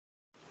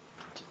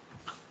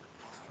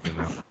and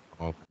now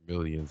on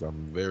millions.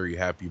 I'm very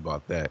happy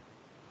about that.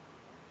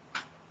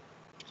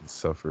 And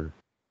suffer.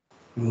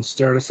 We'll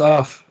start us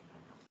off.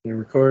 You're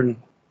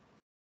recording.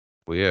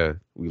 Well, yeah,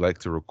 we like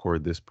to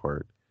record this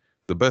part.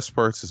 The best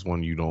parts is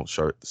when you don't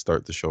start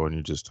the show and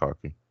you're just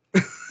talking.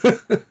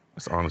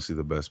 That's honestly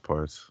the best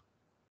parts.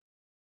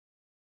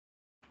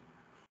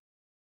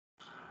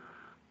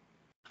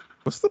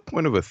 What's the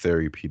point of a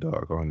therapy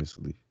dog,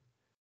 honestly?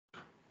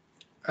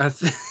 A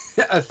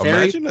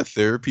Imagine a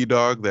therapy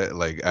dog that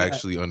Yeah.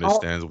 actually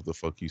understands what the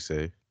fuck you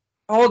say.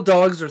 All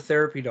dogs are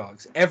therapy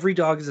dogs. Every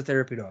dog is a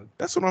therapy dog.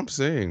 That's what I'm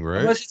saying,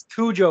 right? Unless it's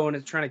Cujo and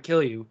it's trying to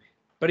kill you.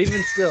 But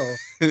even still,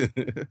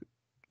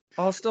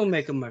 I'll still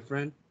make him my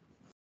friend.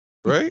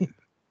 Right?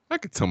 I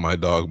could tell my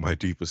dog my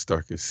deepest,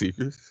 darkest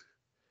secrets.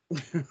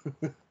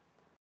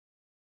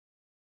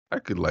 I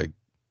could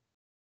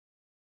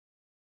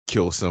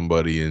kill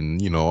somebody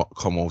and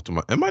come over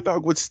to and my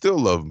dog would still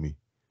love me.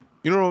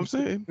 You know what I'm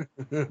saying?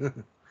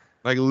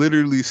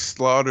 Literally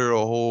slaughter a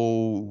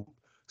whole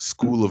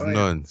school of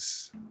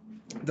nuns.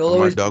 They'll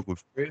always my dog would,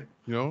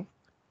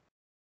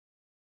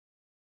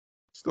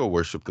 still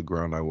worship the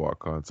ground I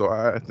walk on. So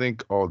I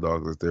think all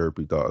dogs are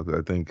therapy dogs.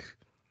 I think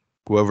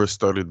whoever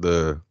started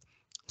the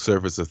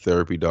service of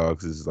therapy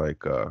dogs is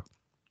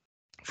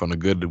found a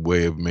good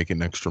way of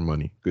making extra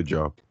money. Good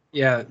job.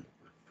 Yeah.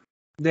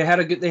 They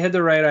had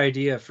the right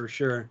idea for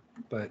sure,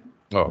 but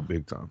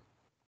big time.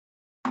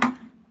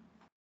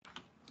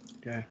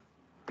 Okay.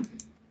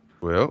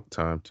 Well,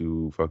 time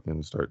to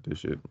fucking start this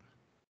shit.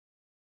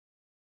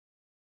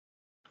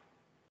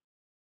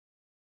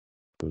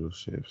 Little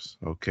shifts.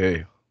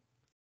 Okay.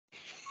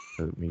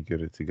 Let me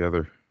get it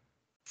together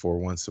for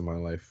once in my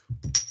life.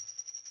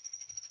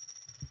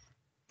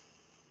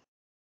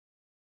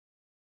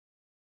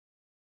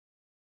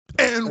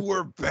 And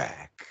we're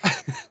back.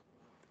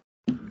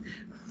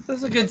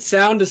 That's a good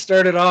sound to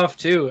start it off,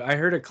 too. I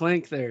heard a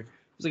clink there. It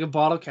was like a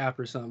bottle cap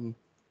or something.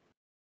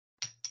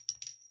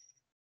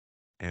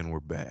 And we're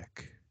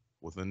back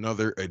with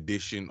another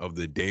edition of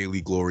the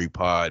Daily Glory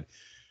Pod.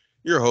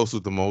 Your host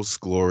with the most,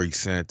 Glory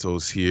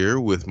Santos, here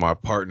with my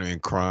partner in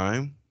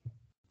crime,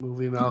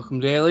 Movie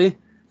Malcolm Daley.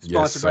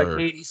 Sponsored by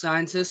KD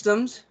Sign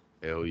Systems.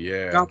 Hell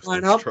yeah. Got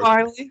mine up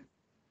finally.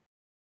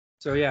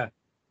 So yeah,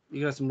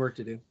 you got some work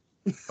to do.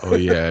 Oh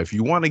yeah, if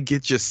you want to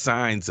get your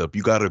signs up,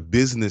 you got a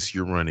business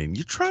you're running.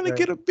 You're trying to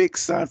get a big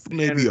sign for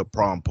maybe a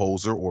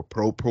promposer or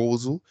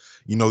proposal.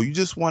 You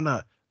just want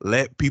to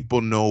let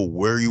people know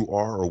where you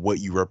are or what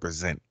you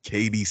represent.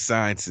 KD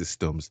Sign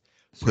Systems.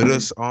 Put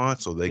us on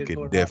so they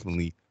can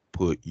definitely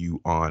put you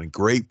on.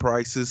 Great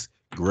prices,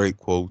 great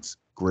quotes,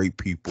 great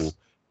people.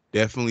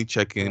 Definitely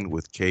check in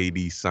with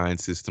KD Sign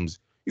Systems.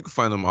 You can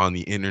find them on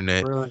the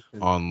internet,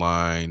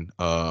 online.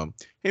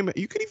 Hey man,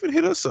 you can even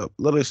hit us up.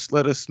 Let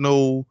us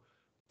know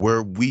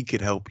where we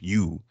could help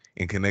you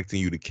in connecting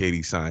you to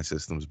KD Sign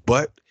Systems.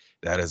 But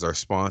that is our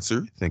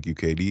sponsor. Thank you,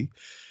 KD.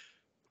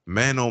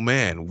 Man, oh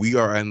man, we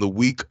are in the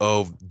week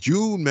of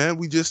June, man.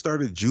 We just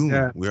started June.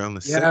 Yeah. We're on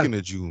the 2nd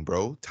of June,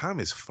 bro. Time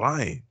is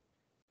flying.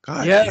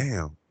 God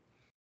damn.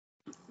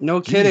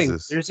 No kidding.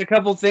 There's a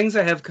couple things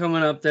I have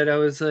coming up that I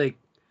was like,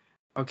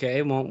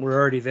 okay, well, we're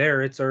already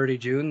there. It's already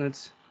June.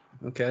 That's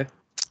okay.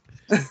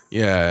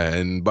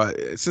 Yeah, but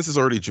since it's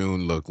already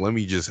June, look,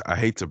 I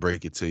hate to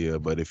break it to you,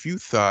 but if you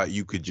thought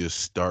you could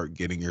just start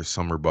getting your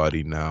summer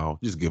body now,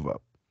 just give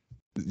up.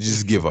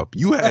 Just give up.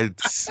 You had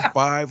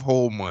 5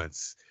 whole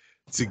months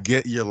to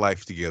get your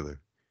life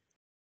together.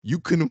 You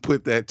couldn't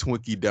put that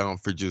Twinkie down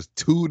for just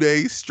 2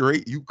 days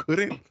straight. You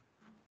couldn't.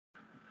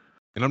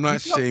 And I'm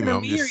not shaming.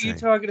 I'm just saying. Or are you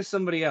talking to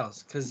somebody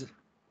else? Because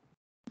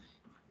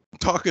I'm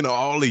talking to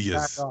all of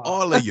yous.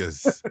 All of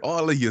yous.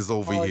 All of yous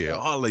over here.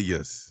 All of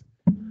yous.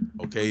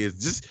 Okay, it's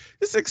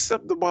just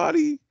accept the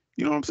body.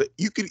 You know what I'm saying?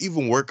 You can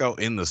even work out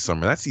in the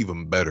summer. That's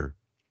even better.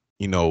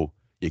 You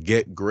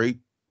get great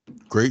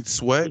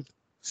sweat.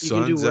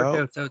 Sun's out. You can do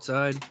workouts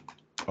outside.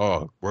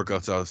 Oh,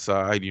 workouts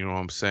outside. You know what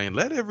I'm saying?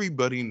 Let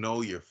everybody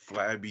know you're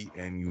flabby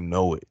and you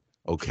know it.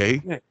 Okay?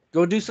 Yeah,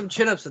 go do some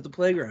chin-ups at the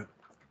playground.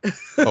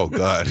 Oh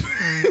God!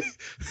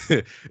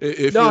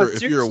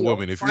 if you're a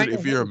woman, if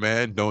you're a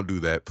man, don't do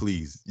that,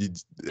 please.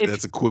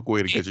 That's a quick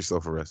way to get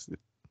yourself arrested.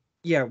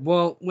 Yeah,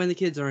 well, when the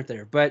kids aren't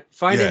there, but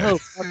find a hill,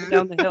 up and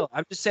down the hill.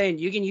 I'm just saying,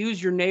 you can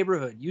use your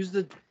neighborhood. Use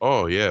the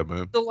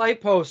man. The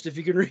light post if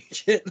you can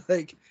reach it.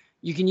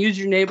 You can use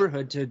your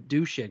neighborhood to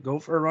do shit. Go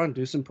for a run,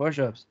 do some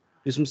push-ups,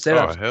 do some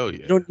sit-ups. Oh hell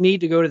yeah! You don't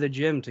need to go to the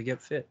gym to get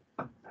fit.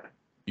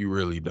 You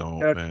really don't,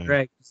 man.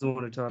 Greg is the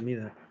one who taught me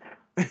that.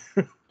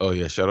 Oh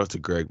yeah, shout out to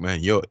Greg,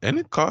 man. Yo, and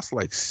it costs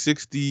like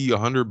 $60,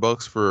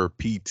 $100 for a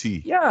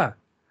PT. Yeah.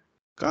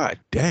 God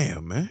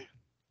damn, man.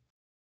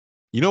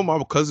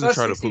 My cousin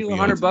tried to put me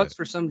on $100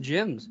 for some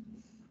gyms.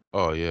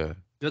 Oh yeah.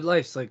 Good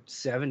Life's like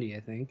 70, I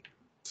think.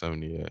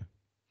 70, yeah.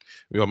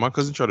 Yo, my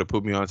cousin tried to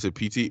put me onto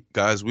PT.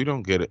 Guys, we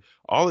don't get it.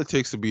 All it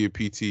takes to be a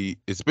PT,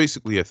 it's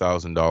basically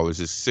 $1,000.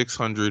 It's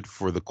 $600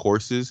 for the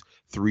courses,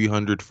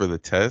 $300 for the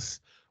tests.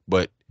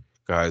 But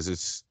guys,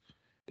 it's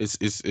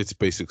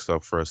basic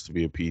stuff for us to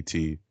be a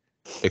PT.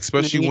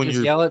 Especially when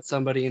you yell at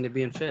somebody into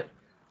being fit.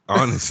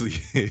 Honestly,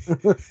 ads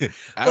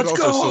Let's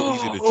also so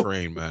easy to go.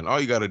 train, man. All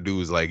you gotta do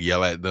is like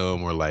yell at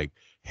them or like,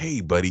 "Hey,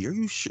 buddy, are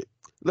you shit?"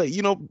 Like,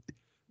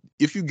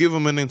 if you give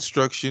them an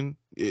instruction,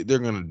 they're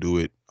gonna do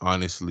it.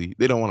 Honestly,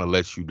 they don't want to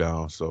let you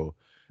down. So,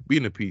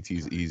 being a PT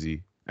is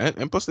easy,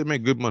 and plus they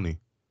make good money.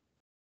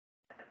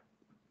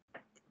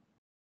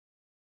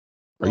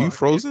 Are you Well,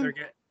 frozen?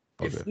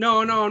 Okay.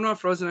 no, I'm not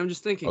frozen. I'm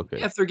just thinking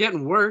Okay. if they're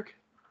getting work.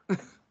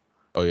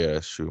 Oh yeah,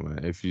 that's true,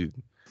 man. If you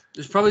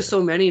There's probably Yeah.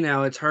 so many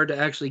now, it's hard to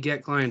actually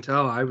get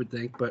clientele, I would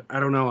think, but I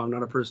don't know. I'm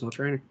not a personal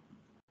trainer.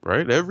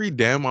 Right? Every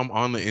damn I'm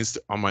on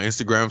on my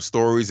Instagram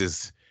stories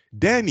is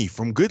Danny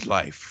from Good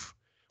Life.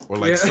 Or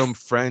like Yeah. some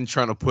friend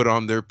trying to put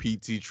on their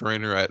PT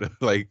trainer at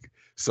like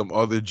some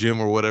other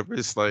gym or whatever.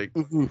 It's like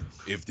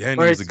if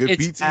Danny Or was a good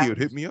it's PT, he would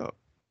hit me up.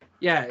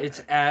 Yeah,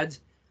 it's ads.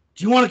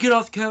 Do you want to get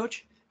off the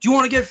couch? Do you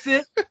want to get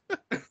fit?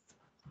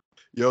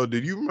 Yo,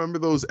 did you remember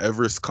those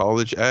Everest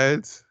College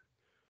ads?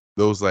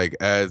 Those like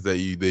ads that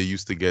they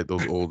used to get,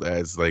 those old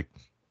ads like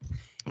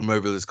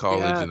Everest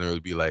College, Yeah. and there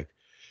would be like,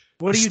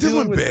 What are "You're you still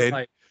doing in with your bed.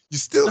 life? You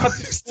still Stop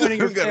you still disappointing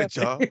your haven't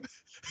got a family."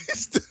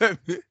 job."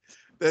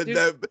 that Dude,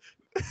 that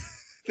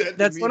that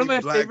that's one of demeaning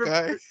my black favorite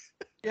guy. parts.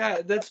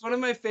 Yeah, that's one of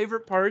my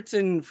favorite parts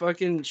in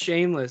fucking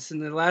Shameless. In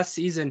the last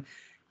season,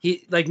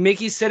 he like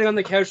Mickey's sitting on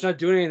the couch not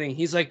doing anything.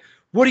 He's like,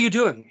 "What are you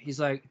doing?" He's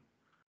like,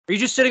 "Are you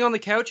just sitting on the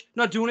couch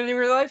not doing anything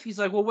in your life?" He's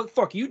like, "Well, what the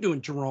fuck are you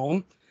doing,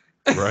 Jerome?"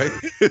 Right?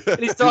 And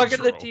he's talking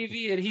to the Jerome.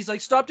 TV, and he's like,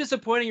 "Stop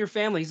disappointing your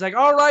family." He's like,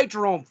 "All right,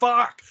 Jerome,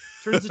 fuck."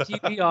 Turns the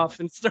TV off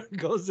and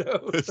goes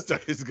out.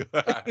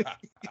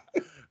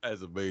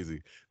 That's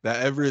amazing.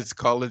 That Everest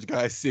College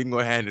guy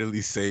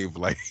single-handedly saved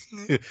like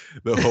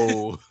the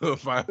whole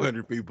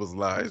 500 people's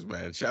lives,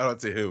 man. Shout out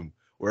to him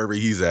wherever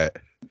he's at.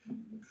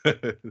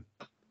 Him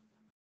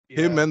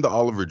Yeah. and the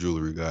Oliver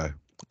Jewelry guy,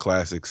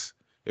 classics.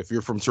 If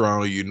you're from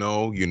Toronto, you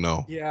know, you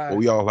know. Yeah. But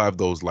we all have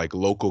those like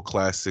local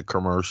classic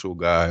commercial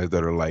guys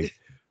that are like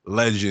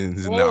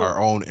legends in Oh, our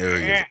own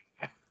areas.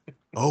 yeah.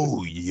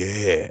 Oh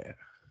yeah,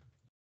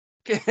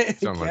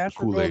 sound like the Cash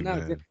Kool rolled Aid now.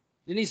 man.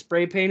 Didn't he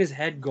spray paint his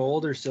head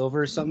gold or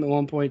silver or something at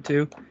one point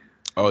too?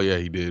 Oh yeah,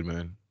 he did,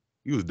 man.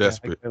 He was Yeah, that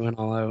desperate. guy went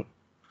all out.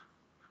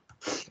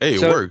 Hey, it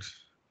So, works.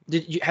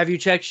 have you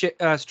checked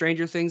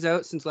Stranger Things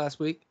out since last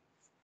week?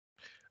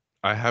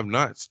 I have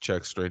not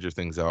checked Stranger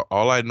Things out.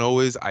 All I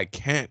know is I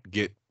can't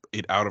get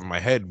it out of my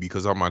head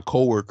because all my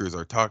coworkers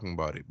are talking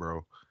about it,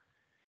 bro.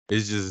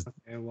 It's just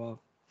Okay,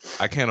 well,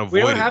 I can't we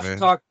don't avoid it, have to man.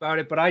 talk about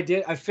it, but I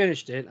did. I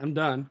finished it. I'm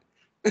done.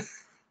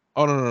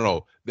 Oh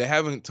no. They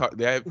haven't talked.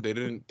 They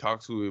didn't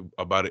talk to it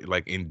about it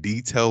like in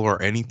detail or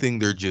anything.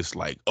 They're just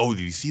like, "Oh,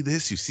 did you see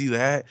this? You see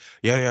that?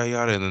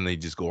 Yada," and then they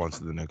just go on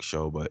to the next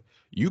show. But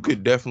you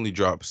could definitely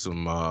drop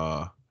some.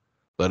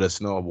 Let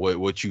us know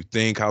what you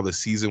think. How the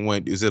season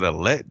went. Is it a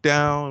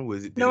letdown?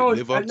 Did it No,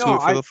 live up to no,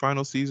 it for the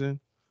final season?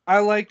 I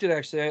liked it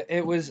actually.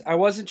 It was. I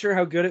wasn't sure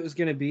how good it was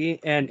going to be,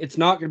 and it's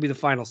not going to be the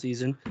final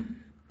season,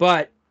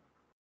 but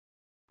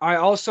I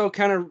also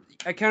kind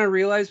of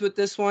realized with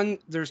this one,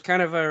 there's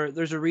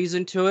a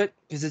reason to it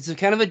because it's a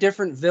kind of a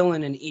different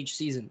villain in each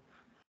season,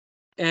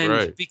 and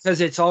Right.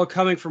 because it's all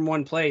coming from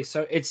one place.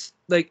 So it's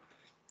like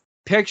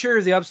picture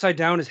the Upside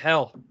Down as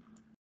hell.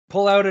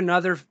 Pull out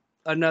another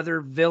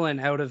villain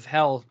out of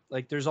hell.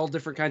 Like there's all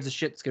different kinds of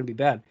shit that's gonna be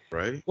bad.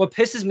 Right. What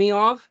pisses me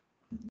off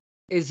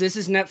is this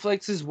is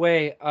Netflix's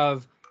way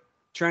of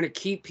trying to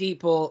keep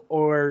people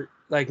or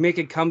like make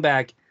a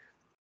comeback.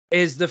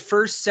 Is the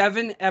first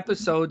 7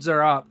 episodes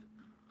are up,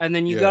 and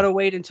then you Yeah. gotta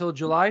wait until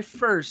July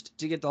 1st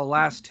to get the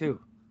last 2.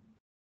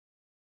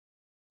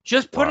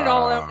 Just put it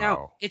all out now.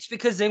 Wow. It's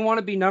because they want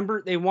to be like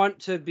number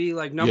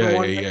Yeah.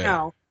 one right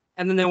now,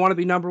 and then they want to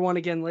be number one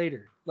again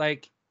later.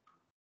 Like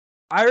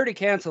I already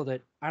canceled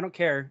it. I don't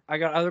care. I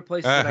got other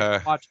places that I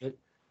can watch it.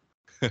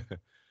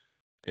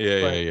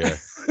 Yeah.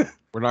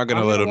 We're not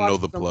gonna I'm let gonna them know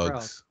watch the it somewhere else.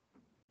 plugs.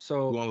 We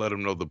So won't let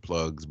them know the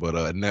plugs. But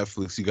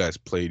Netflix, you guys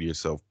played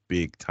yourself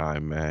big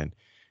time, man.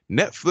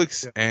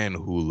 Netflix and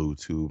Hulu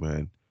too,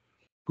 man.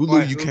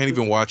 Hulu, you can't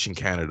even watch in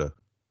Canada,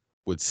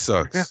 which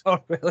sucks. Oh,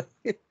 really?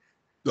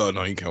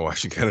 No, you can't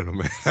watch in Canada,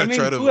 man. I mean,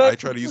 I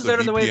try to use who's a out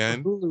of the way for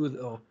VPN. Hulu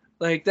though?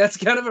 Like that's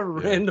kind of a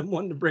Yeah. random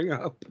one to bring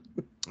up.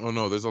 Oh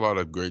no, there's a lot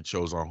of great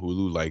shows on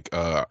Hulu, like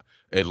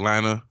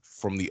Atlanta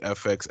from the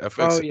FX. Oh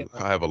FX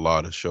yeah. have a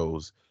lot of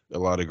shows, a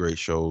lot of great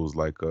shows.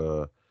 Like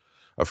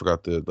I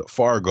forgot the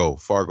Fargo.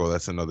 Fargo,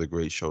 that's another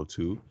great show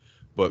too.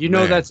 But You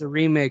know man, that's a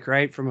remake,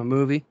 right, from a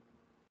movie?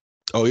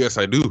 oh yes,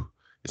 I do.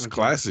 It's Okay.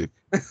 classic,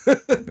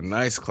 a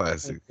nice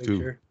classic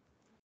too. Sure.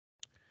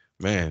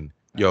 Man,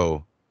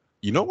 yo,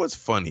 you know what's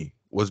funny?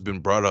 What's been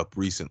brought up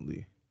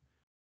recently?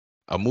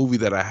 A movie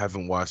that I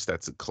haven't watched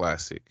that's a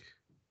classic.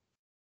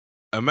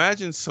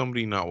 Imagine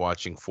somebody not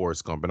watching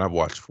Forrest Gump, and I've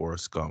watched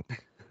Forrest Gump.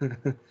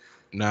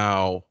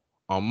 Now,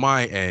 on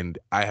my end,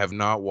 I have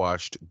not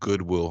watched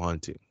Good Will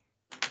Hunting.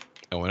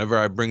 And whenever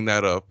I bring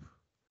that up,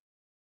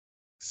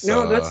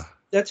 No,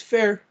 that's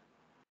fair.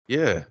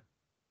 yeah.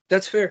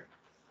 That's fair.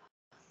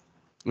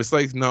 It's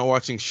like not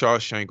watching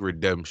Shawshank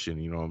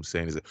Redemption. You know what I'm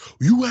saying? It's like,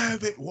 you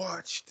haven't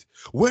watched.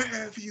 Where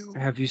have you?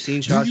 Have you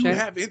seen Do you Shawshank?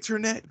 have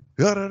internet?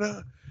 Da, da,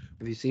 da.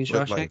 Have you seen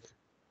But Shawshank?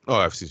 oh,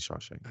 I've seen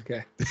Shawshank.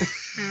 Okay.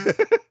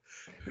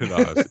 No,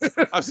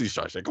 I've seen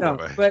Shawshank. Come on,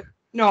 man. But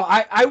no,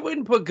 I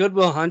wouldn't put Good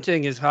Will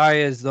Hunting as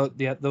high as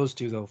those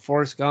two though.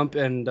 Forrest Gump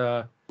and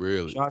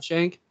Really?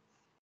 Shawshank.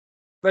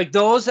 Like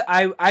those,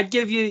 I'd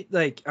give you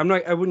like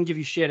I wouldn't give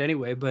you shit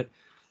anyway, but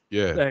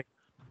Yeah. like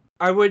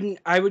I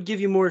would give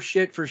you more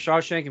shit for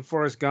Shawshank and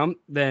Forrest Gump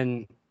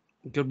than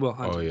Good Will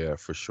Hunting. Oh yeah,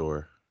 for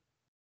sure.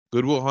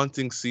 Good Will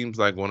Hunting seems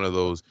like one of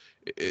those.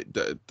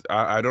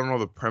 I don't know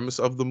the premise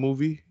of the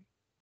movie.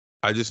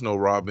 I just know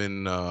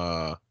Robin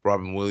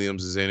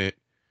Williams is in it.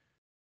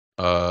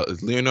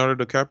 Is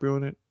Leonardo DiCaprio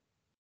in it?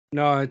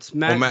 No, it's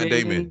Matt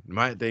Damon.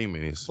 Matt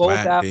Damon is Both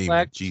Matt Affleck.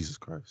 Damon. Jesus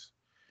Christ.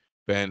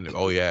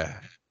 Oh yeah.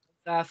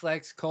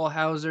 Affleck, Cole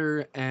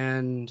Hauser,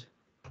 and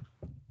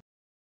I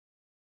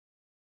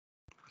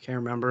can't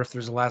remember if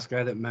there's a last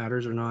guy that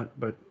matters or not,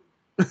 but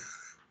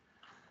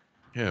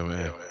yeah,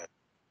 man.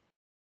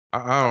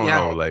 I don't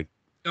know. Like,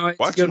 no,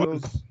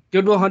 it's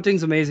Good Will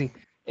Hunting's amazing.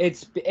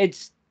 It's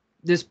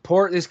this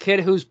kid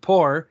who's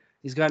poor.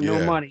 He's got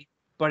no money,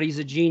 but he's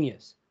a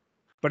genius.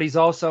 But he's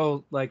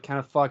also like kind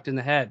of fucked in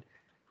the head.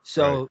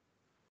 So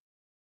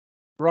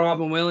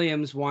Robin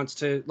Williams wants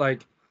to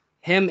like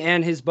him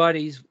and his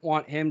buddies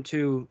want him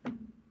to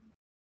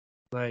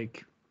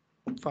like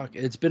fuck.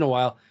 It's been a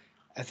while.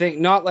 I think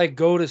not like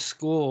go to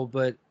school,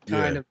 but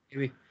kind of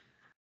maybe.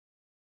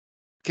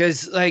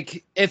 Because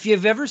like if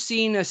you've ever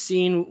seen a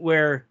scene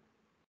where,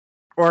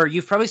 or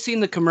you've probably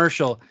seen the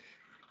commercial,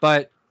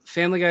 but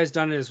Family Guy's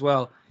done it as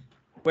well,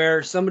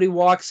 where somebody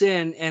walks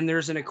in and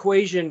there's an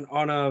equation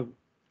on a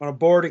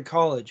board in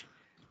college,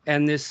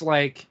 and this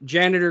like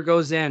janitor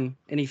goes in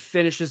and he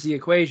finishes the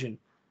equation.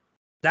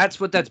 That's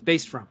what that's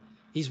based from.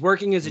 He's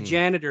working as a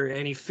janitor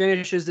and he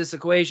finishes this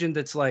equation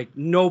that's like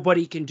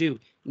nobody can do,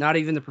 not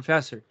even the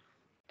professor.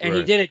 And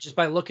he did it just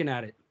by looking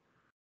at it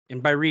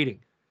and by reading,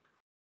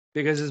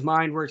 because his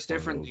mind works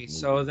differently.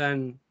 So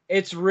then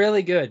it's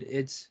really good.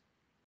 It's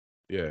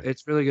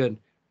really good.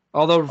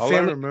 Although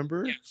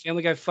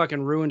Family Guy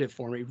fucking ruined it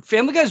for me.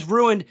 Family Guy's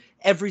ruined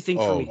everything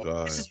for me.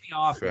 God. This pisses me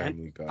off,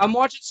 man. I'm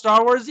watching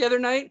Star Wars the other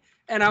night,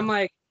 and I'm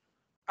like,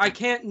 I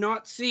can't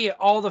not see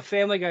all the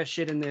Family Guy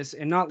shit in this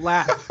and not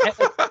laugh.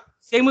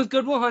 Same with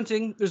Good Will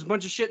Hunting. There's a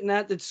bunch of shit in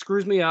that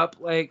screws me up.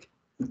 Like,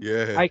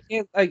 I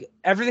can't. Like,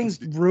 everything's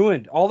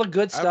ruined. All the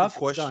good stuff. I have a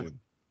question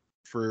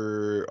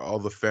for all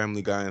the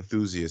Family Guy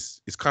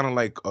enthusiasts. It's kind of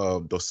like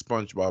the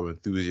SpongeBob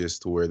enthusiasts,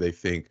 to where they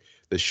think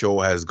the show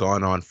has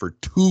gone on for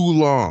too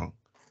long,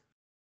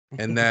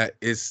 and that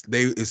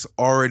it's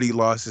already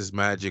lost its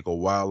magic a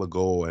while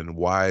ago. And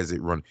why is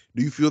it run?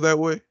 Do you feel that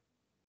way?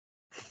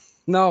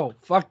 No,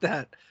 fuck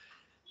that.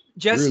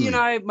 Jesse and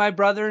I, my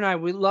brother and I,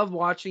 we love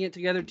watching it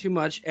together too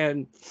much,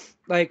 and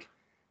like,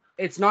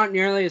 it's not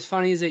nearly as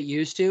funny as it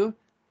used to,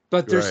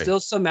 but there's still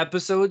some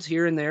episodes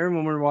here and there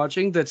when we're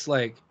watching that's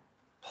like,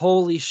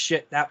 holy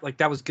shit, that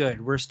was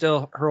good. We're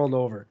still hurled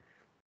over.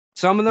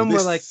 Some of them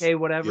were like, hey,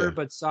 whatever,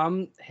 but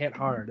some hit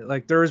hard.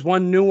 Like, there was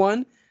one new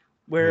one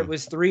where it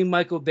was 3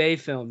 Michael Bay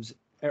films,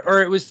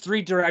 or it was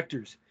 3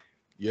 directors.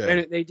 Yeah,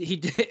 and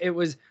it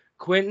was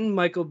Quentin,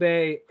 Michael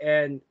Bay,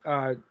 and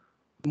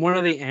one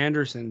of the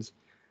Andersons.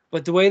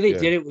 But the way they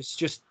did it was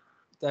just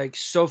like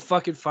so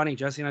fucking funny.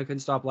 Jesse and I couldn't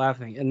stop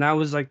laughing, and that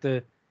was like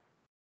a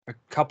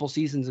couple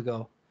seasons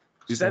ago.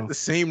 Is that the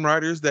same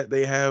writers that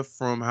they have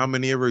from how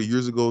many ever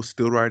years ago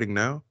still writing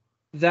now?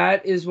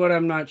 That is what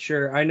I'm not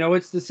sure. I know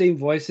it's the same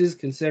voices,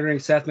 considering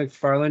Seth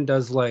MacFarlane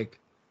does like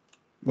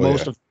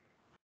most of.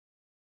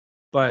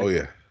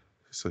 But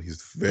so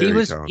he's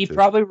very talented. He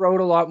probably wrote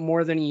a lot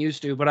more than he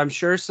used to, but I'm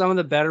sure some of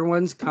the better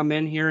ones come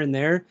in here and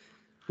there.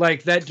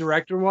 Like that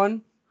director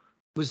one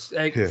was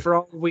like, for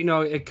all we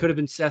know, it could have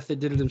been Seth that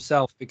did it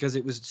himself because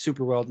it was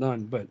super well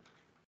done. But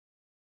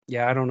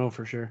yeah, I don't know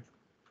for sure.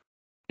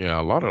 Yeah,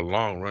 a lot of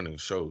long-running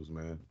shows,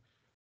 man.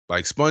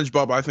 Like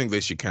SpongeBob, I think they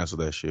should cancel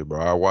that shit,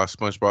 bro. I watched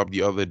SpongeBob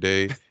the other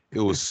day. It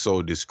was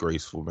so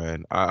disgraceful,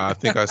 man. I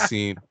think I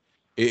seen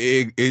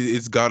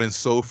it's gotten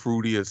so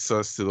fruity and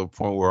sus to the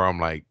point where I'm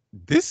like,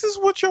 this is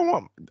what y'all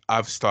want.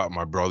 I've stopped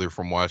my brother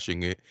from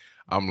watching it.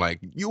 I'm like,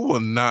 you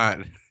will not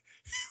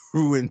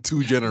ruin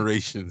 2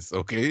 generations,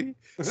 okay?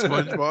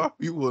 SpongeBob,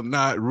 you will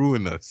not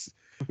ruin us.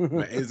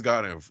 Man, it's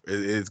got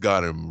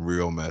him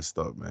real messed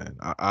up, man.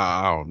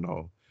 I don't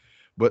know,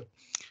 but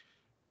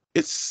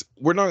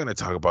we're not gonna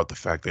talk about the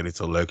fact that it's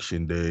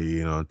election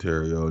day in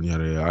Ontario.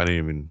 I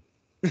did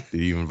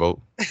you even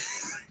vote?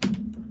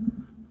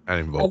 I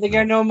didn't vote. I think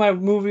I know my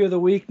movie of the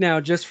week now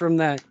just from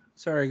that.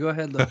 Sorry, go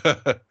ahead, though.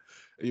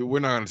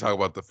 We're not gonna talk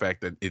about the fact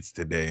that it's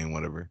today and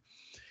whatever.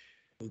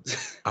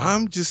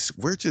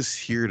 We're just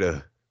here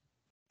to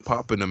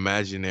pop an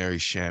imaginary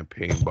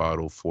champagne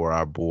bottle for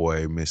our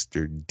boy,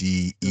 Mr.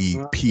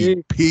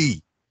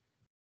 DEPP.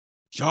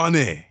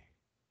 Johnny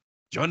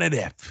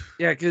Depp.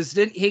 Yeah, because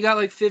he got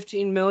like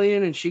 15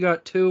 million and she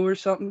got 2 or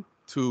something.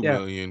 2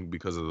 million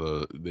because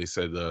of they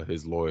said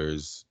his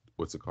lawyers,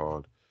 what's it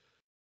called?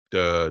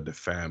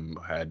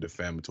 had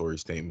defamatory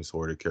statements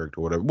or the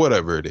character,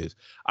 whatever it is.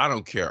 I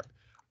don't care.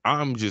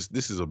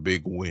 This is a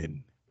big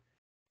win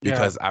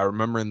because I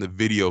remember in the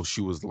video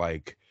she was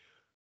like,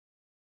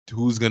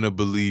 "Who's gonna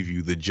believe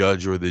you, the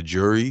judge or the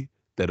jury,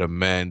 that a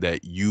man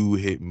that you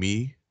hit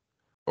me,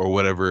 or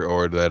whatever,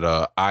 or that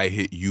I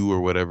hit you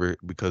or whatever?"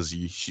 Because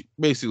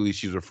basically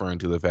she's referring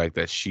to the fact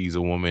that she's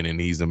a woman and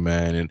he's a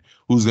man, and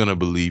who's gonna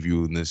believe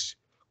you in this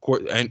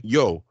court? And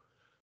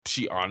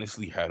she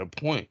honestly had a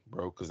point,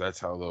 bro, because that's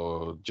how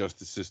the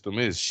justice system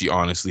is. She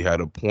honestly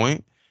had a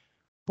point,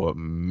 but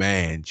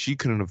man, she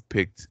couldn't have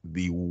picked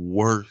the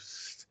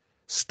worst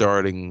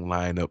starting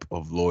lineup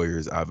of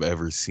lawyers I've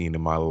ever seen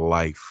in my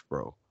life,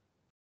 bro.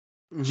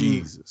 Mm-hmm.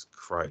 Jesus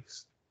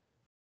Christ.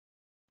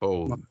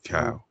 Holy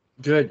cow.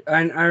 Good.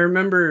 And I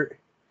remember,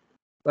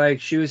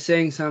 like, she was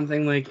saying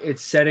something like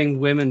it's setting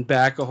women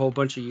back a whole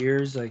bunch of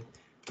years. Like,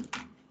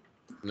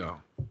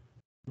 no.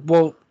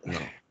 Well, no.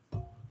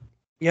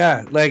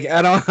 Yeah, like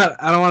I don't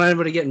want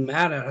anybody getting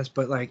mad at us,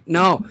 but like,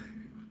 no,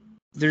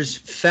 there's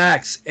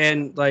facts,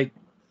 and like,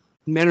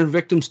 men are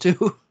victims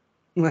too.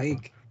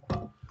 Like,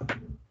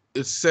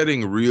 it's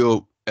setting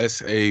real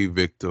SA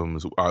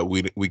victims.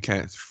 We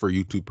can't, for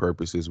YouTube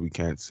purposes, we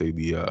can't say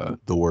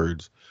the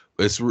words.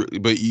 But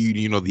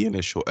you know the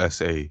initial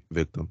SA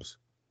victims.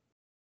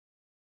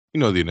 You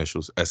know the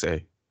initials SA.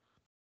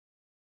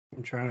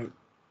 I'm trying to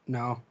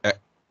no.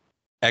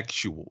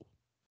 Actual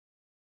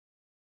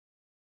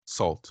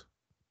salt.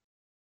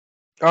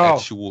 Oh,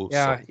 actual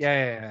yeah, salt.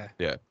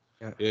 yeah.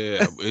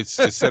 It's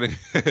setting.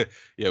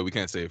 Yeah, we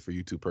can't say it for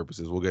YouTube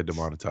purposes. We'll get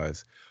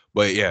demonetized.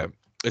 But yeah,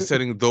 it's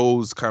setting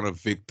those kind of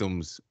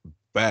victims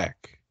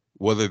back,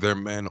 whether they're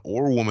men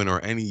or women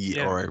or any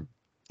or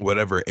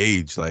whatever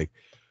age. Like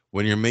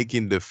when you're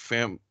making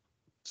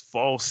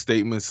false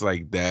statements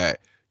like that,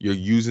 you're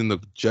using the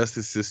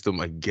justice system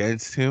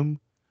against him.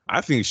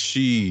 I think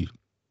it's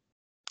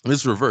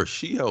reverse.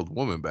 She held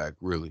women back,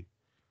 really.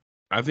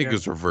 I think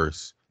it's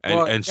reverse.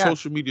 And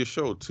social media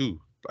show too.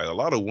 Like a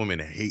lot of women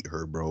hate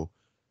her, bro.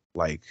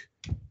 Like,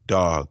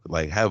 dog,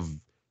 like have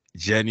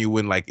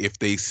genuine, like if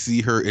they see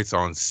her, it's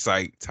on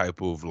sight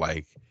type of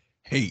like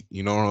hate.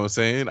 You know what I'm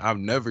saying? I've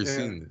never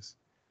seen this.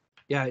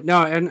 Yeah,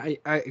 no, and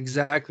I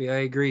exactly, I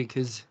agree,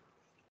 because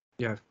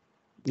no,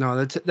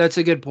 that's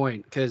a good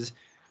point, because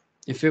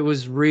if it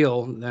was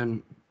real,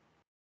 then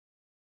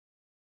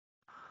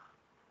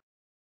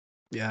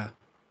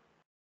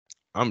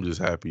I'm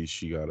just happy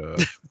she got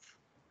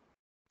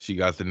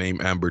the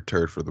name Amber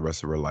Turd for the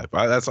rest of her life.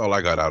 That's all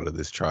I got out of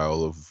this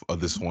trial of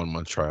this 1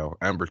 month trial.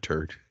 Amber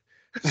Turd.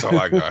 That's all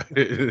I got.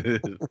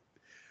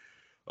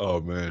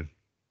 Oh man.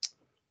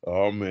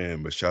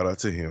 But shout out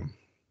to him.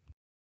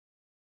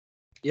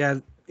 Yeah.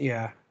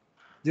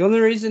 The only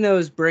reason I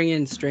was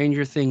bringing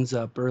Stranger Things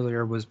up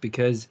earlier was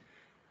because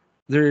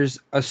there's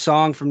a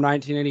song from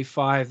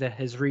 1985 that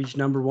has reached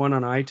 #1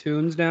 on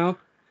iTunes now.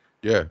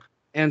 Yeah.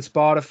 And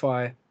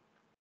Spotify.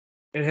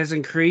 It has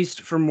increased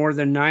for more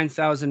than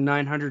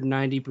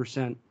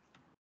 9,990%.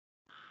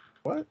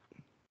 What?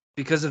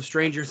 Because of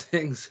Stranger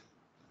Things.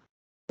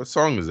 What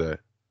song is that?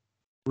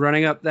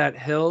 Running Up That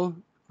Hill,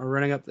 or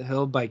Running Up the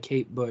Hill by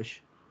Kate Bush.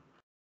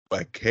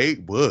 By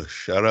Kate Bush.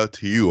 Shout out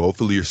to you.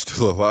 Hopefully you're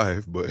still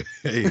alive, but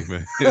hey,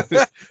 man.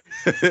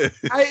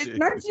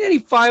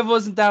 1985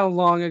 wasn't that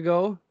long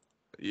ago.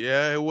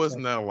 Yeah, it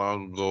wasn't that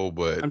long ago,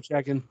 but I'm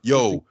checking.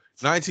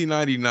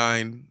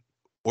 1999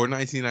 or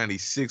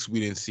 1996, we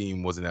didn't see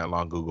him, wasn't that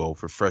long ago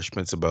for Fresh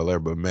Prince of Bel-Air,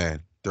 but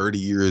man, 30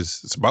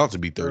 years. It's about to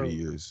be 30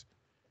 years.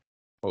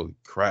 Holy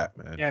crap,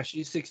 man. Yeah,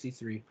 she's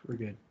 63. We're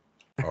good.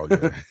 Oh,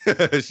 yeah.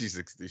 She's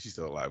 60. She's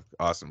still alive.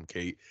 Awesome,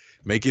 Kate.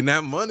 Making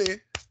that money.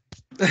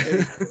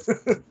 Hey,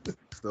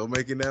 still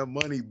making that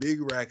money.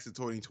 Big racks in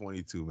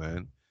 2022,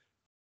 man.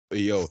 But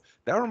yo,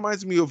 that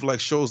reminds me of like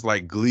shows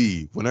like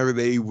Glee. Whenever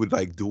they would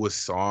like do a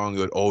song, it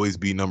would always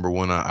be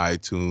 #1 on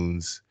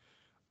iTunes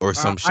or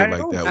some shit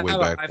like that way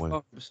back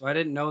when. So I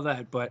didn't know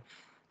that, but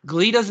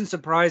Glee doesn't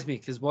surprise me,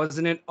 because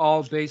wasn't it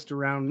all based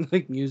around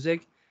like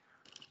music?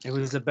 It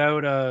was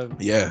about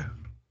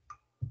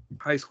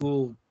high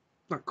school,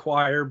 not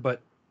choir,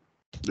 but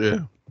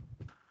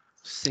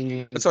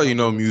singing. That's how you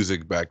know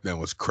music back then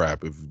was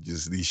crap. If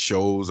just these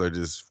shows are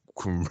just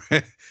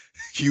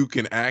you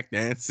can act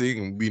and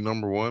sing and be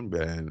 #1,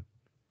 man.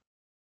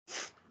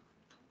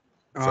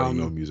 That's how you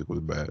know music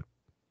was bad.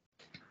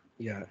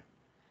 Yeah.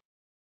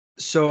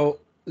 So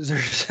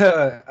there's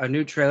a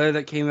new trailer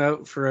that came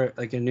out for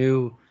like a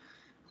new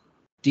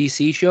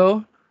DC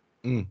show.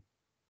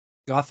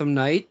 Gotham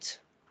Knight.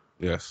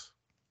 Yes.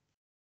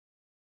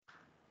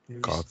 Have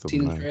you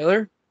seen the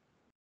trailer?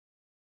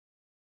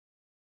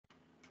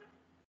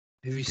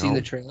 Have you seen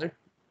the trailer?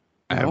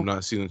 I have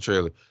not seen the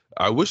trailer.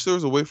 I wish there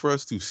was a way for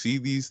us to see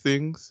these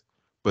things,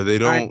 but they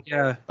don't.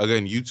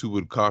 Again, YouTube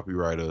would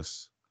copyright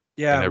us.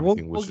 Yeah, we'll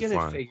get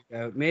it figured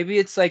out. Maybe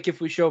it's like if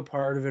we show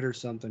part of it or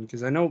something,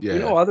 because I know we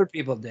know other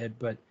people did,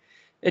 but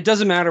it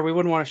doesn't matter. We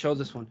wouldn't want to show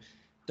this one.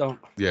 Don't.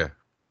 Yeah.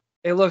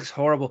 It looks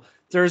horrible.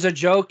 There's a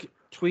joke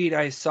tweet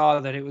I saw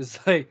that it was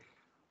like,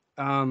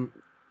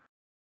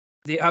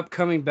 The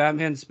upcoming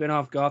Batman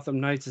spinoff Gotham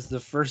Knights is the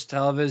first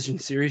television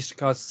series to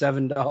cost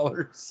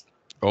 $7.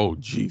 Oh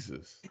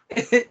Jesus.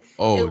 it,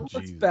 Oh it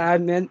looks Jesus.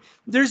 bad, man.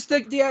 There's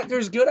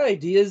good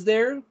ideas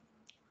there.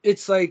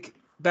 It's like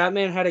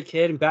Batman had a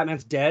kid and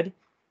Batman's dead,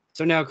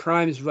 so now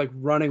crime's like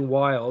running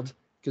wild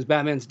because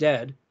Batman's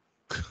dead.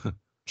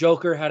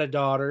 Joker had a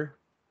daughter,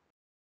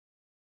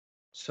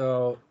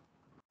 so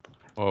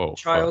Oh fuck.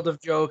 child of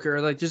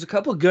Joker. Like, there's a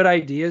couple good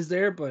ideas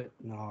there, but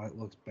no, it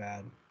looks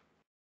bad.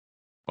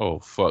 Oh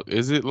fuck.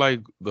 Is it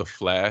like the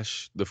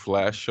Flash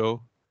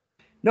show?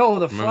 No,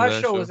 the Remember Flash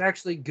that show show? was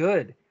actually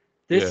good.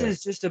 This Yeah.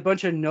 is just a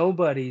bunch of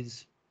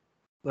nobodies,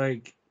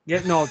 like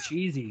getting all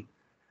cheesy.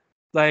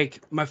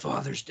 Like, my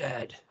father's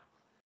dead.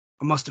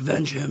 I must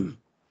avenge him.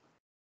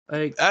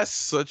 Like, That's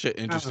such an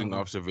I don't interesting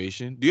know.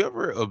 observation. Do you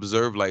ever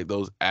observe like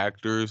those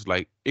actors?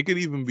 Like it could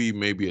even be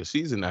maybe a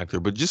seasoned actor,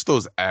 but just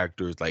those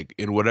actors like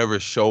in whatever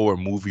show or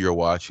movie you're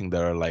watching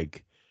that are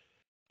like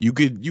you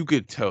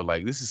could tell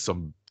like this is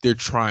some they're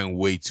trying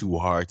way too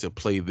hard to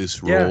play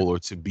this Yeah, role or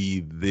to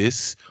be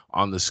this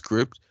on the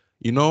script,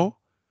 you know?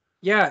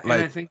 yeah,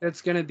 and I Like think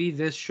that's gonna be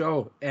this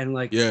show, and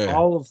like yeah,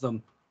 all of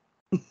them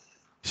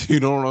you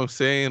know what I'm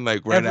saying?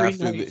 Like right every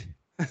after the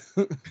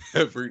night.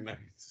 every night.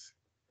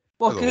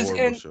 Well, That's a because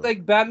horrible and show.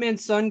 like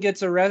Batman's son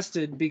gets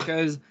arrested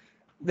because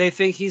they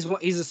think he's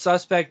a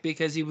suspect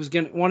because he was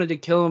gonna wanted to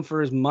kill him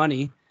for his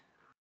money.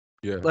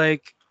 Yeah.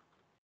 Like,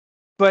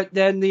 but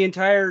then the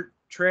entire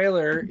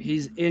trailer,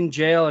 he's in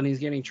jail and he's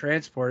getting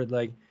transported.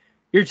 Like,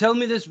 you're telling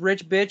me this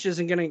rich bitch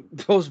isn't gonna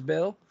post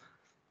bail?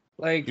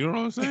 You Like, know what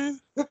I'm saying?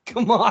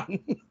 come on.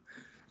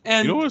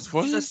 You know And what's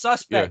he's a funny?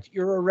 Yeah. suspect.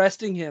 You're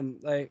arresting him.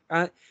 Like,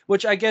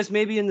 which I guess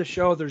maybe in the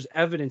show there's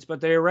evidence, but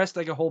they arrest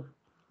like a whole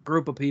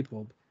group of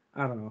people.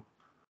 I don't know.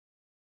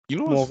 You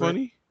know what's Mulder.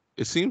 funny?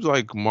 It seems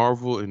like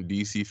Marvel and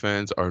DC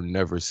fans are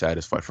never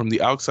satisfied. From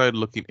the outside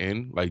looking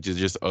in, like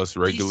just us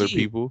regular DC.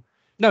 people,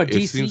 No,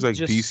 it seems DC like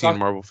just DC and sucking.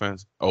 Marvel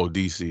fans. Oh,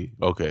 DC.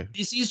 Okay.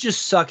 DC's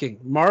just sucking.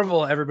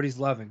 Marvel, everybody's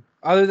loving,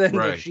 other than the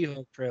Right.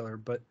 She-Hulk trailer.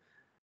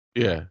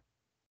 Yeah.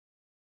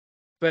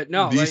 But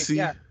no, like, DC.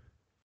 yeah,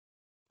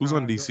 Who's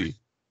on yours. DC?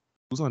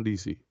 Who's on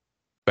DC?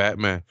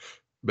 Batman.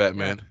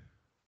 Yeah, Batman.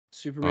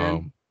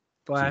 Superman, Um,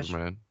 Flash,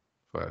 Superman.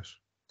 Flash.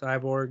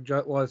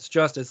 Cyborg. Well, it's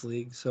Justice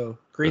League, so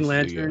Green Justice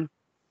League. Yeah. Lantern.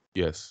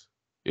 Yes.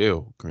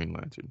 Ew. Green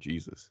Lantern.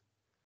 Jesus.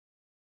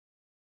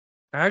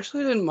 I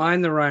actually didn't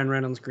mind the Ryan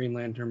Reynolds Green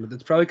Lantern, but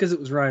that's probably because it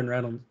was Ryan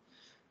Reynolds.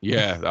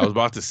 Yeah, I was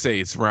about to say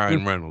it's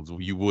Ryan Reynolds.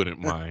 You wouldn't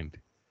mind.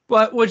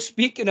 But which,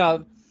 speaking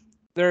of,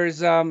 there's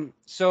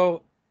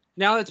so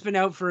now it's been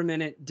out for a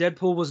minute.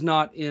 Deadpool was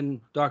not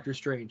in Doctor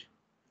Strange,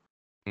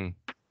 Hmm.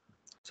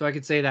 so I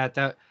could say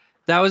that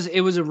was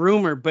it was a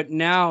rumor, but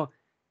now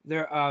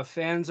their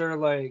fans are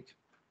like,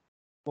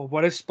 well,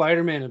 what if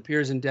Spider-Man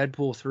appears in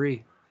Deadpool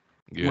 3?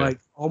 I'm Yeah. like,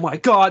 oh my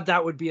god,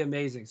 that would be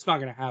amazing. It's not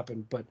gonna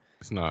happen, but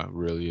It's not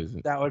really,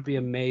 isn't. that would be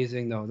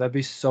amazing though. That'd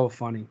be so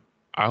funny.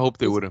 I hope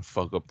they wouldn't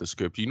fuck up the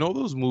script. You know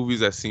those movies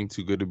that seem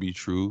too good to be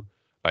true,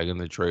 like in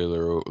the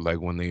trailer or like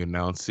when they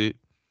announce it,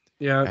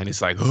 Yeah, and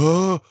it's like,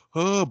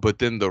 but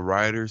then the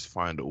writers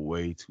find a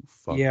way to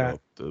fuck yeah.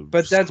 up the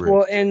But that's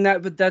well, script. and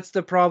that but that's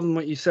the problem.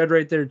 What you said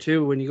right there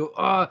too. When you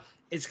go,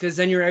 it's because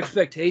then your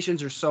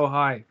expectations are so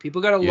high.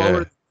 People got to lower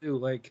Yeah, them too.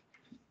 Like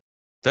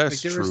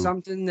that's there was true.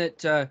 something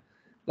that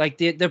like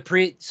the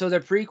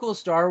prequel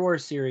Star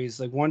Wars series,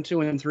 like 1,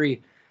 2, and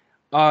 3.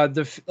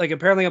 Like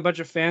apparently a bunch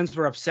of fans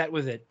were upset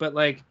with it, but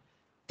like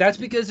that's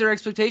because their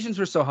expectations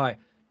were so high.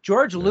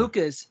 George Yeah,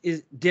 Lucas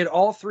did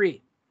all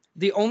three.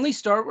 The only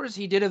Star Wars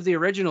he did of the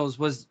originals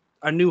was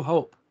A New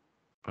Hope.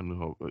 I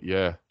know.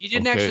 Yeah. He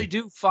didn't actually Okay.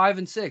 do 5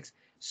 and 6.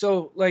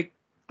 So like,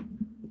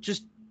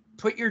 just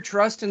put your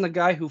trust in the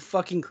guy who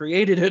fucking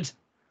created it.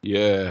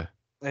 Yeah,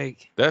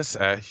 Like, that's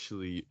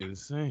actually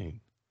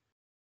insane.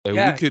 Like we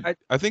yeah, could,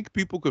 I think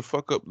people could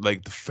fuck up.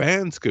 Like the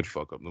fans could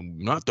fuck up them,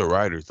 not the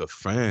writers. The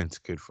fans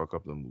could fuck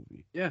up the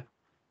movie. yeah,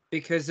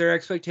 because their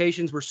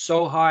expectations were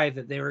so high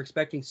that they were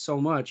expecting so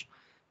much.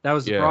 That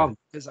was the Yeah, problem.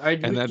 Because I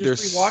and that just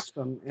there's rewatched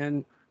them,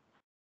 and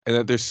and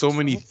that there's so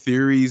many so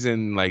theories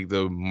and like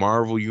the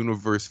Marvel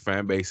universe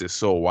fan base is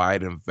so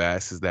wide and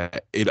vast is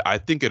that I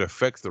think it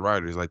affects the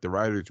writers. Like the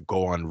writers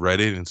go on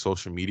Reddit and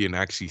social media and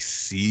actually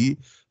see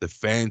the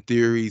fan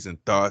theories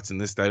and thoughts and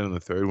this, that, and the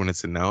third when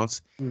it's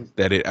announced mm,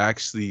 that it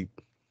actually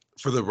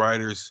for the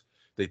writers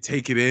they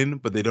take it in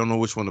but they don't know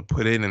which one to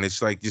put in and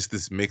it's like just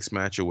this mixed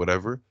match or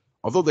whatever.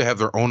 Although they have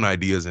their own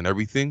ideas and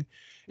everything,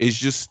 it's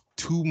just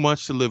too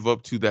much to live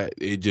up to that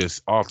it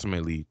just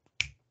ultimately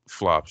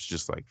flops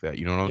just like that.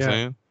 You know what I'm yeah,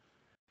 saying?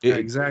 yeah, It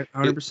exactly,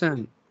 it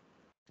 100%.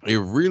 it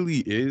really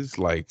is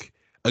like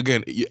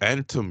again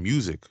and to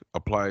music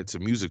applied to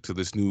music to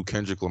this new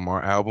Kendrick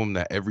Lamar album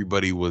that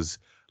everybody was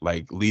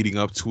like leading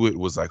up to it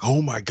was like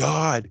oh my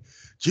god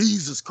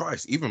Jesus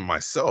Christ even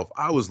myself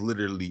I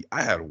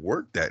had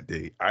work that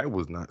day I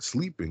was not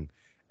sleeping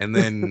and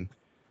then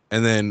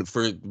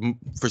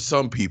for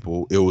some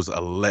people it was a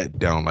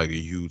letdown like a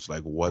huge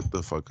like what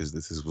the fuck is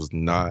this was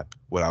not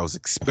what I was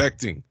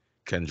expecting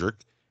Kendrick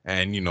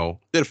and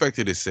it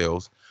affected his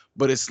sales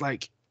but it's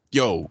like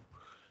yo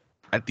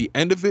at the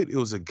end of it, it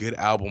was a good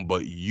album,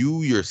 but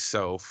you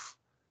yourself,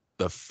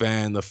 the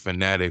fan, the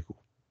fanatic,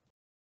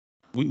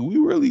 we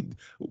really,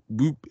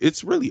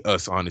 it's really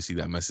us, honestly,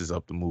 that messes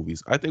up the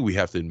movies. I think we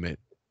have to admit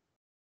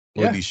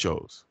with these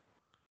shows.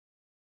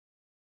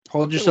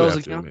 Hold yourselves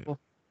accountable.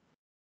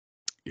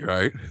 You're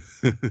right.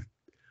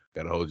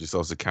 Gotta hold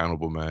yourselves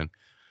accountable, man.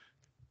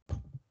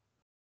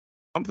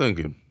 I'm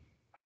thinking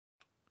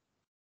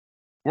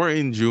we're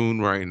in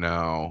June right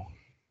now.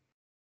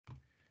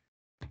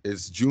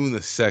 It's June the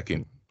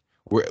 2nd.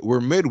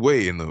 We're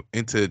midway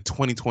into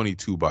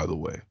 2022, by the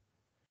way.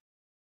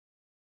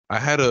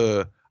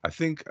 I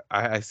think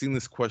I seen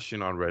this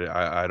question on Reddit.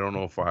 I don't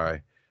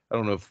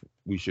know if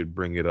we should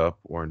bring it up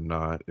or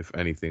not, if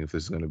anything, if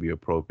this is going to be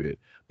appropriate.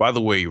 By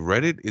the way,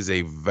 Reddit is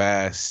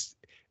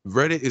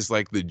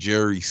like the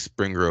Jerry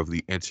Springer of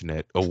the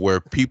internet, of where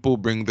people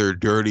bring their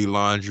dirty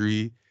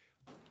laundry,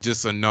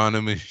 just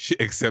anonymous,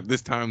 except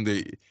this time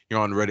you're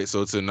on Reddit,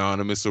 so it's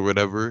anonymous or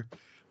whatever.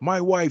 My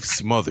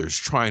wife's mother's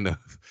trying to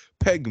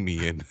peg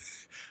me, and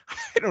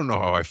I don't know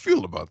how I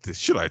feel about this.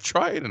 Should I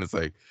try it? And it's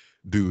like,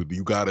 dude,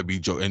 you gotta be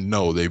joking. And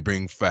no, they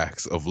bring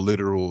facts of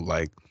literal,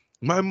 like,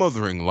 my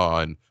mother-in-law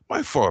and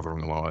my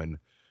father-in-law and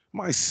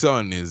my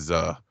son is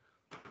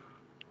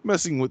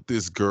messing with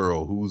this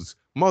girl whose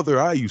mother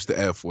I used to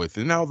F with,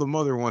 and now the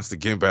mother wants to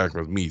get back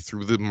with me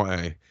through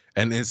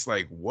and it's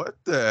like, what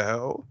the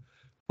hell?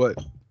 But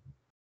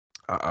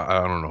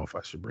I don't know if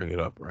I should bring it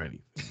up or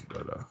anything,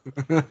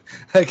 but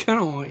I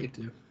kind of want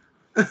you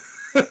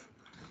to.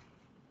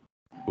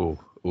 Ooh.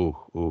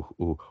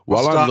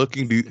 While I'm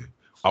looking,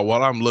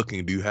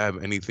 do you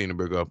have anything to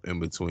bring up in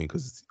between?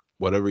 Because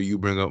whatever you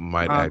bring up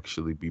might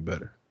actually be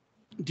better.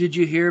 Did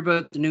you hear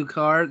about the new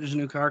car? There's a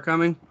new car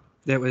coming.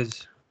 That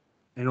was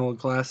an old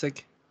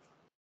classic.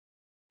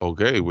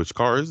 Okay, which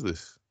car is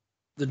this?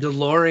 The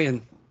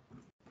DeLorean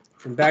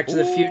from Back to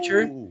the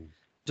Future.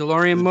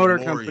 DeLorian Motor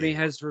Company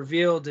has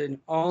revealed an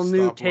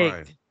all-new take.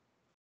 Ryan.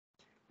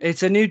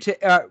 It's a new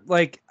take.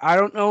 I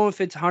don't know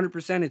if it's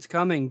 100% it's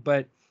coming,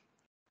 but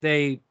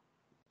they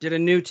did a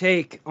new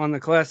take on the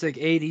classic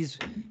 80s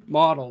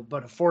model,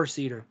 but a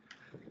 4-seater.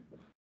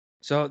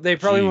 So they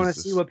probably want to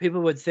see what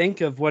people would think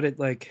of what it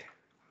like.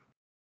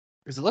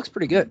 Because it looks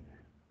pretty good.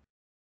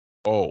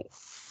 Oh,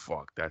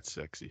 fuck. That's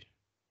sexy.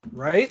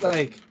 Right?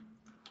 Like.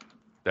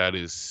 That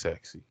is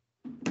sexy.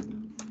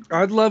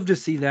 I'd love to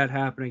see that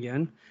happen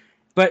again.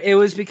 But it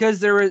was because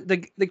there were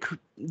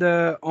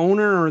the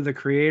owner or the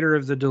creator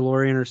of the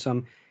DeLorean or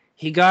some,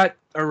 he got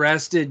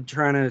arrested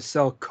trying to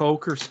sell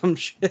coke or some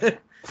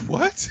shit.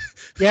 What?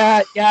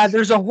 Yeah.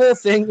 There's a whole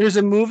thing. There's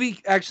a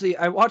movie. Actually,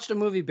 I watched a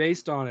movie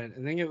based on it.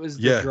 I think it was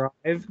The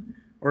Drive,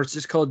 or it's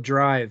just called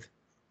Drive.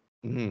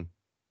 Mm-hmm.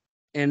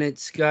 And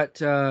it's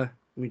got let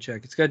me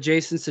check. It's got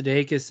Jason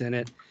Sudeikis in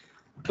it.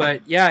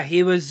 But yeah,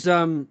 he was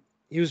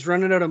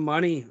running out of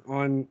money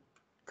on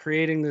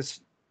creating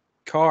this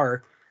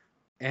car.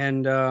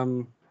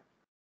 And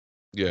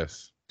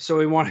yes. So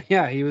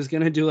he was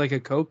gonna do like a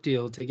coke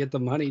deal to get the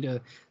money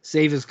to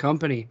save his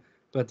company,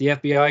 but the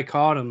FBI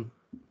caught him,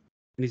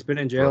 and he's been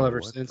in jail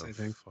ever since. I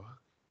think. Fuck?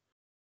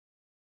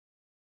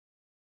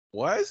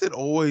 Why is it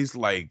always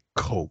like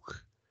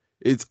coke?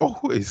 It's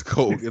always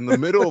coke in the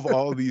middle of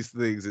all these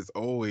things. It's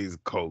always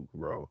coke,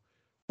 bro.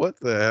 What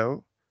the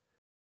hell?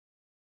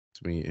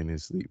 It's me in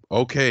his sleep.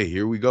 Okay,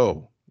 here we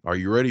go. Are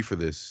you ready for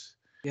this?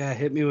 Yeah,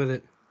 hit me with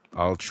it.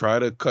 I'll try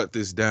to cut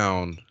this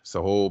down. It's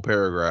a whole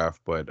paragraph,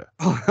 but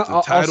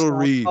the title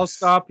reads... I'll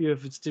stop you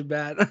if it's too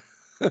bad.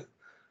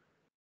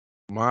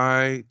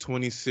 My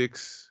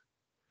 26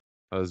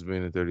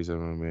 husband and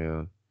 37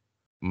 male.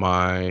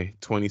 My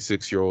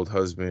 26-year-old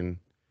husband,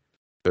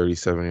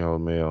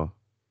 37-year-old male.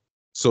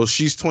 So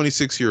she's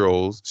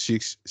 26-year-old.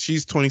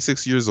 She's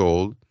 26 years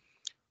old.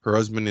 Her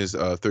husband is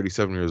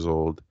 37 years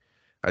old.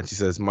 And she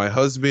says, my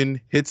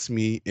husband hits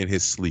me in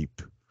his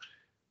sleep.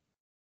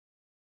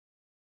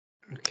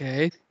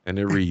 Okay. And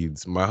it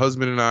reads, my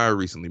husband and I are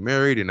recently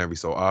married, and every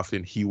so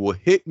often he will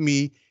hit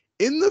me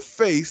in the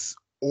face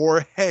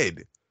or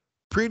head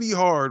pretty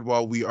hard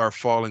while we are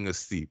falling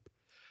asleep.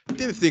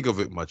 Didn't think of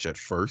it much at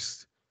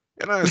first,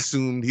 and I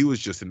assumed he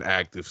was just an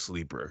active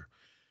sleeper.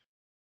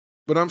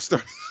 But I'm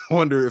starting to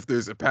wonder if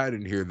there's a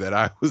pattern here that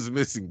I was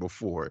missing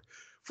before.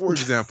 For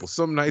example,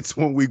 some nights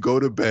when we go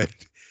to bed,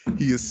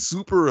 he is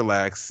super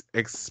relaxed,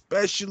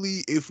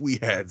 especially if we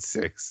had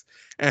sex,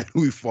 and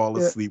we fall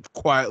asleep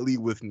quietly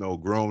with no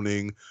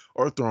groaning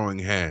or throwing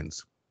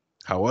hands.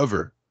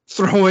 However,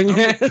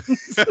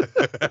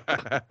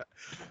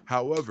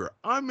 However,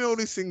 I'm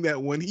noticing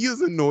that when he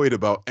is annoyed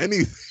about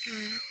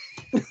anything.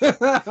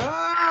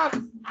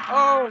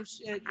 Oh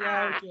shit!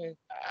 Yeah, okay.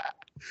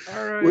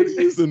 All right. When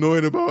he is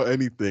annoyed about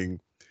anything,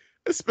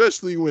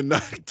 especially when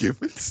not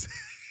given sex,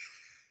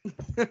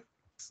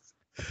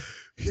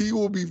 he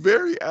will be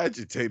very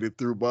agitated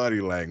through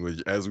body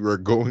language as we're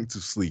going to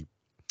sleep,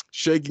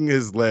 shaking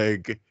his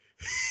leg,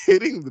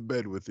 hitting the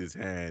bed with his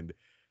hand,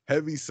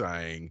 heavy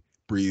sighing,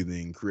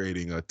 breathing,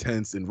 creating a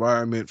tense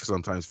environment,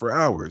 sometimes for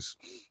hours.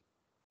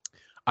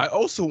 I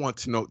also want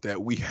to note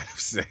that we have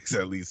sex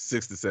at least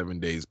 6 to 7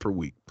 days per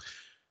week.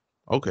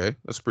 Okay,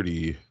 that's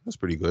pretty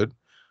good.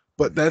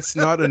 But that's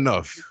not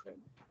enough.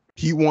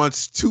 He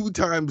wants 2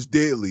 times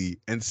daily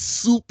and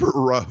super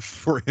rough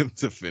for him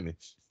to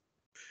finish.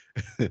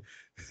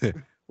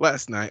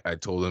 Last night, I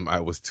told him I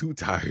was too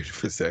tired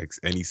for sex,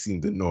 and he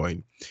seemed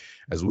annoying.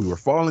 As we were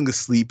falling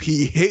asleep,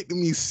 he hit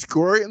me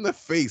square in the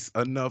face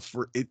enough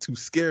for it to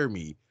scare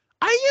me.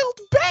 I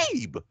yelled,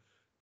 "Babe!"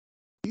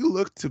 He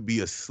looked to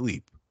be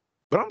asleep,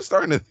 but I'm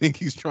starting to think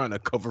he's trying to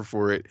cover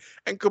for it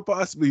and could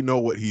possibly know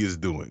what he is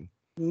doing.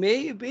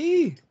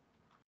 Maybe.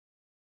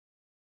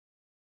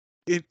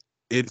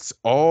 It's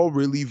all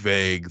really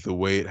vague the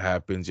way it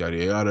happens, yada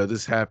yada.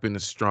 This happened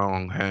a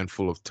strong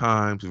handful of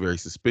times, very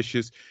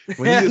suspicious.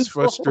 When he is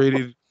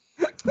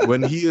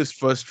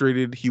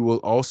frustrated, he will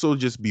also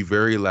just be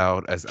very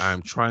loud as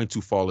I'm trying to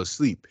fall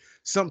asleep,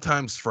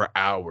 sometimes for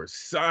hours,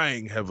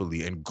 sighing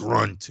heavily and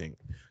grunting,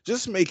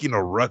 just making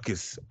a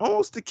ruckus,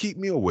 almost to keep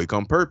me awake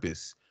on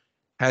purpose.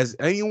 Has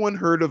anyone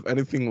heard of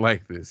anything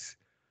like this?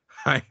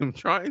 I am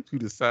trying to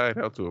decide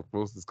how to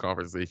approach this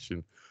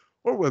conversation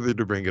or whether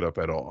to bring it up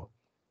at all.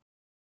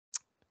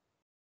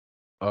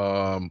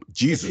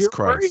 Jesus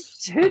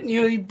Christ. Hitting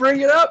you, you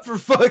bring it up for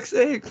fuck's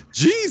sake.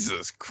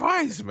 Jesus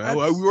Christ, man.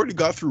 We already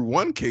got through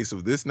one case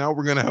of this. Now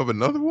we're gonna have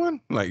another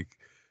one? Like,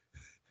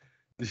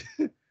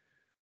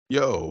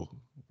 yo,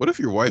 what if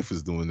your wife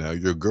is doing that?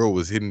 Your girl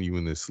was hitting you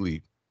in their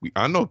sleep.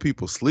 I know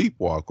people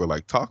sleepwalk or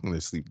like talking in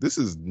their sleep. This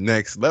is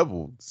next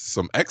level.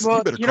 You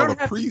better call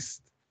a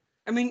priest.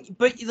 I mean,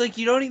 but like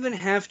you don't even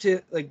have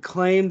to like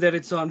claim that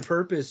it's on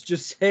purpose.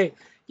 Just say,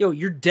 yo,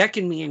 you're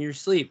decking me in your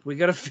sleep. We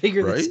gotta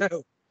figure this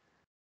out.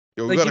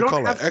 Yo, we gotta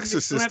call an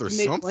exorcist or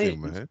something,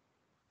 man.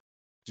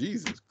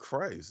 Jesus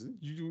Christ.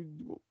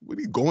 What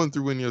are you going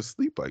through in your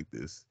sleep like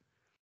this?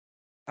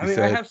 I mean,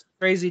 I have some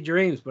crazy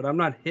dreams, but I'm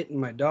not hitting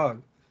my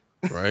dog.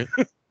 Right?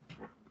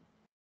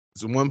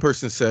 So one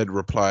person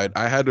replied,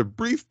 I had a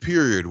brief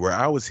period where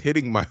I was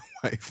hitting my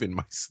wife in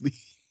my sleep.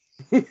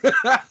 Who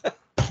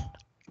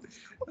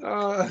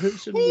are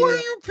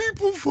you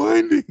people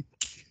finding?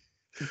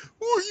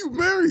 Who are you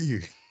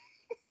marrying?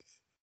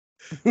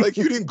 Like,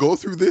 you didn't go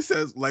through this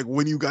as like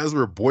when you guys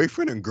were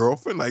boyfriend and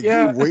girlfriend. Like,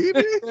 you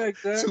waited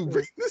to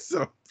bring this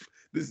up.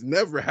 This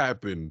never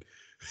happened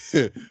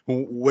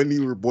when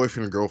you were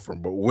boyfriend and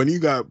girlfriend. But when he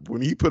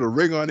put a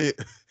ring on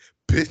it,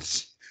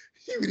 bitch,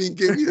 you didn't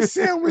give me a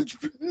sandwich,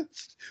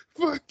 bitch.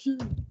 Fuck you,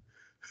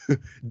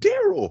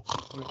 Daryl.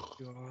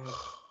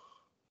 Oh,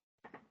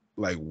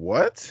 like,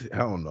 what?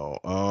 Hell no.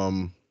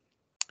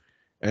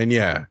 And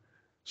yeah,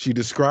 she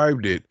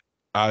described it.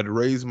 I'd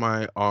raise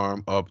my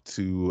arm up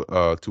to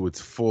its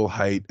full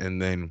height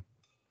and then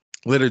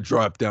let it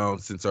drop down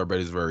since our bed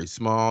is very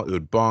small. It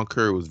would bonk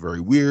her. It was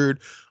very weird.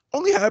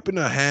 Only happened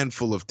a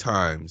handful of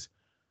times.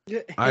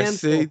 I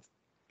say,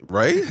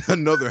 right?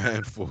 Another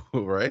handful,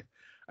 right?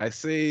 I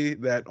say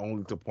that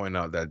only to point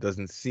out that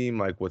doesn't seem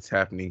like what's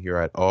happening here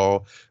at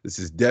all. This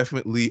is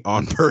definitely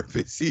on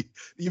purpose.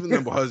 Even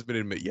the husband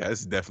admit, yeah,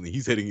 it's definitely,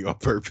 he's hitting you on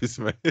purpose,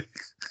 man.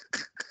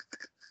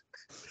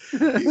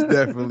 He's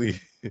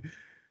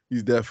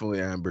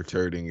definitely Amber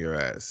Turding your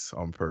ass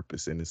on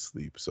purpose in his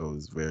sleep. So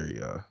it's very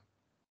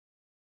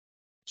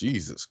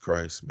Jesus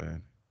Christ,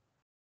 man.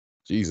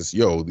 Jesus,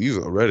 yo,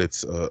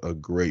 Reddit's a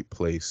great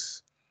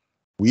place.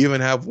 We even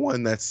have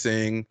one that's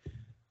saying,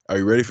 are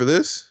you ready for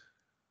this?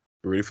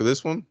 You ready for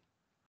this one?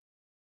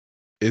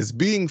 Is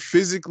being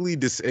physically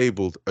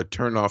disabled a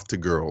turnoff to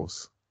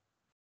girls?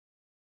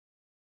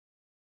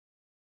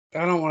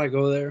 I don't want to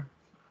go there.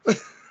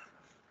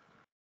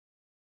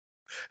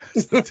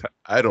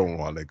 I don't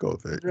want to go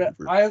there.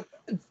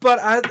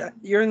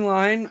 You're in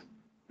line.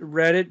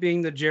 Reddit,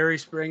 being the Jerry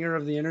Springer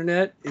of the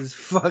internet, is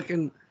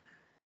fucking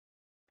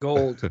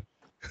gold.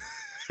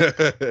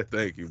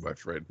 Thank you, my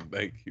friend.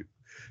 Thank you.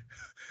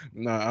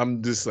 Nah,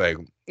 I'm just like,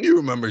 you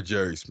remember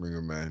Jerry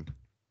Springer, man,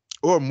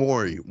 or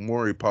Maury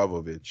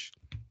Povovich.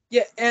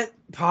 Yeah, and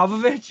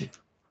Povovich.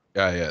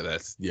 Yeah,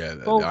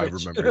 I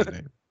remember his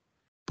name.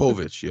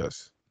 Povich,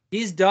 yes.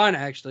 He's done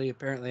actually,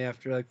 apparently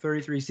after like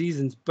 33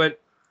 seasons, but.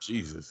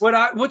 Jesus.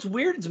 What's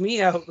weirded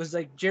me out was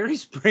like Jerry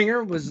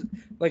Springer was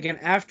like an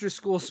after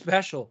school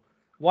special.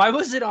 Why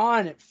was it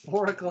on at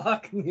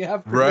 4:00 in the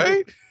afternoon?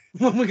 Right?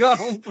 When we got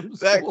home from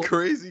school. That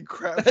crazy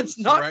crap. That's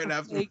not right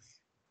after.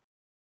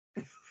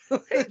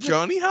 Hey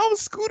Johnny, how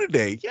was school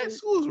today? Yeah,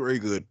 school was very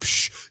good.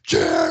 Psh,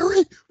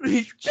 Jerry.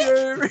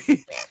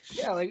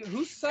 Yeah, like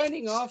who's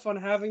signing off on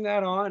having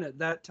that on at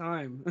that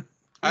time?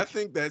 I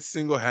think that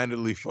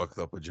single-handedly fucked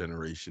up a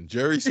generation.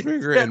 Jerry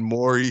Springer and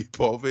Maury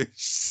Povich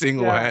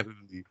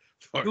single-handedly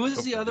fucked Who was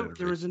up the other?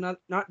 There was another,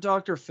 not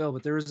Dr. Phil,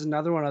 but there was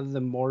another one other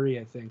than Maury,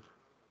 I think.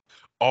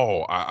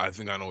 Oh, I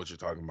think I know what you're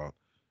talking about.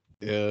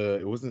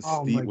 It wasn't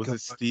Steve. Was it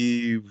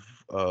Steve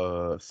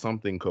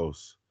something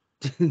Coase?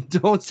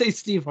 Don't say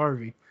Steve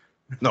Harvey.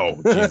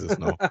 No, Jesus,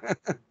 no.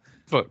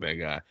 Fuck that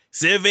guy.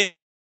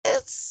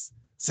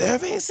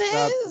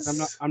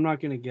 Services. I'm not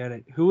gonna get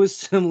it. Who was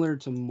similar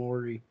to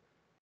Maury?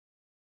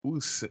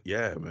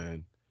 Yeah,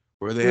 man.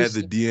 Where they had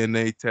the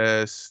DNA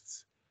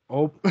tests.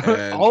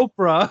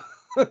 Oprah.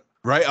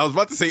 Right? I was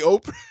about to say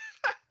Oprah.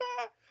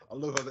 I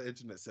love how the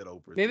internet said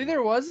Oprah. Maybe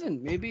there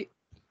wasn't. Maybe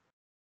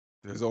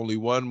there's only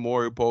one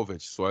Maury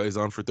Povich, so he's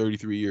on for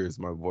 33 years,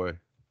 my boy.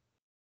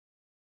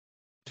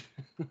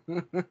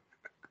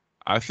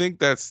 I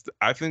think it's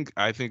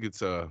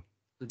a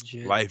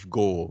legit life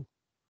goal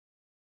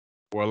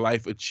or a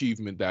life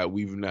achievement that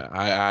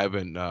I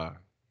haven't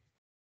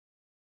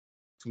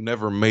who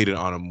never made it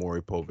on a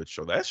Maury Povich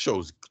show.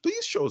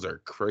 These shows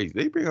are crazy.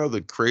 They bring out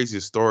the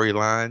craziest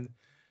storyline.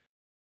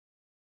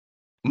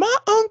 My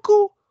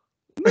uncle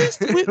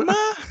messed with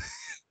my.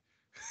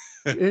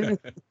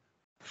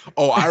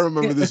 Oh, I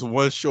remember this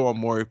one show on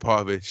Maury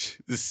Povich,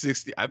 the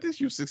 60. I think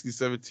she was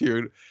 67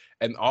 tiered,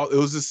 and it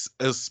was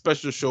a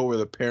special show where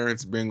the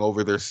parents bring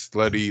over their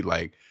slutty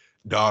like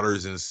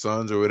daughters and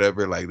sons or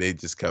whatever. Like they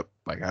just kept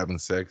like having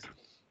sex,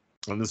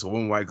 and this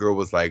one white girl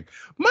was like,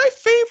 my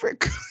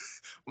favorite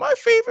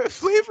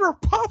flavor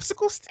of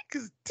popsicle stick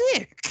is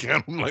dick,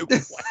 and I'm like,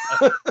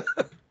 wow.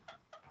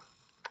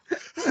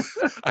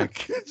 I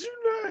kid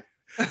you not.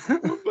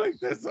 I'm like,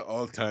 that's an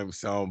all-time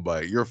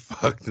soundbite. You're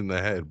fucked in the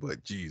head,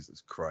 but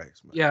Jesus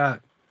Christ, man. Yeah.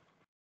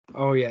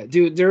 Oh yeah,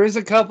 dude. There is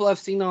a couple I've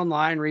seen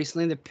online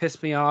recently that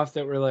pissed me off.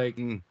 That were like,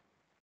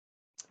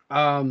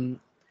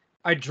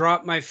 I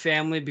dropped my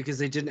family because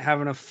they didn't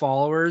have enough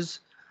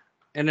followers,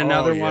 and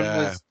another one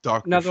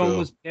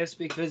was pissed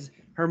because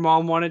her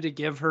mom wanted to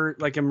give her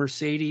like a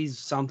Mercedes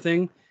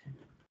something,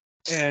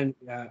 and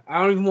I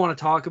don't even want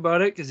to talk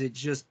about it because it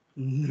just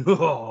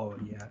no,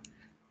 yeah.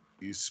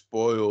 You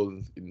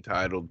spoiled,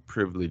 entitled,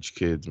 privileged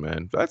kids,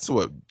 man. That's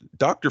what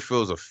Dr.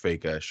 Phil's a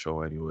fake ass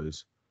show,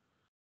 anyways.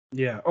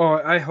 Yeah.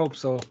 Oh, I hope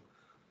so.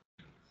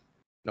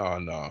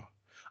 No.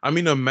 I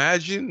mean,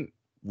 imagine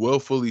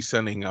willfully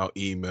sending out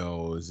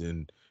emails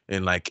and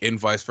like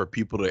invites for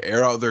people to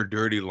air out their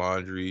dirty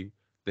laundry.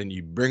 Then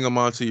you bring them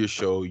onto your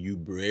show, you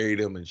berate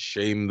them and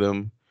shame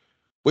them.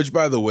 Which,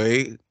 by the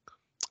way,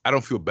 I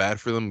don't feel bad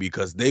for them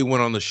because they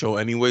went on the show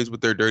anyways with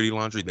their dirty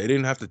laundry. They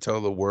didn't have to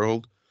tell the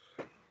world.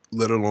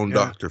 Let alone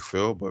Dr.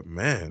 Phil, but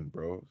man,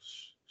 bro,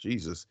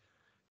 Jesus.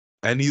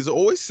 And he's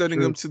always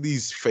sending them to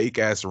these fake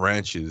ass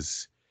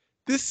ranches.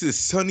 This is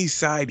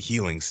Sunnyside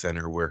Healing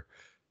Center, where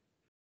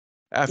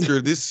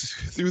after through this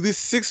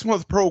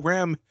 6-month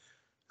program,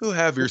 you'll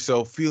have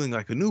yourself feeling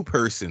like a new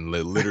person.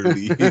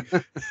 Literally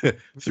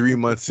 3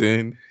 months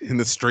in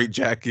the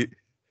straitjacket.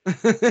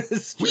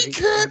 We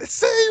can't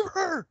save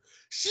her.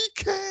 She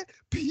can't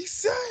be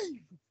saved.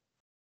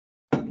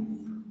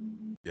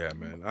 Yeah,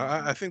 man.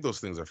 I think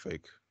those things are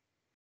fake.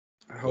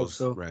 I hope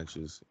so.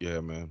 Ranches.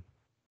 Yeah, man.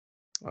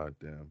 God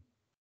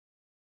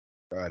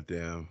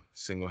damn.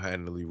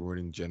 Single-handedly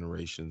ruining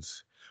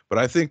generations. But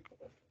I think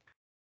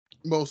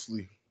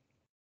mostly.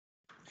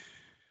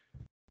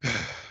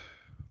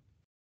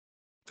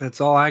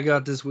 That's all I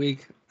got this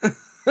week.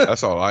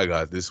 That's all I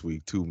got this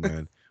week too,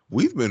 man.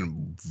 We've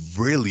been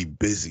really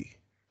busy.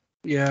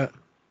 Yeah.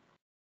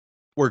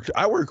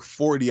 I work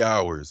 40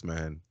 hours,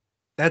 man.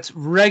 That's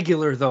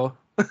regular though.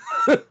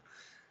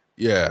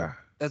 Yeah.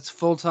 That's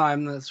full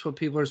time. That's what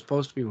people are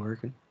supposed to be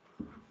working.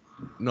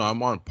 No,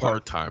 I'm on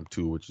part-time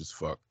too, which is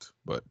fucked.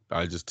 But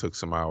I just took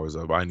some hours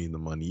up. I need the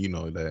money. You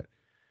know that.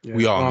 Yeah.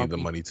 We all need the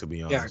money, to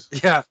be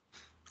honest. Yeah.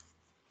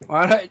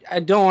 Well, I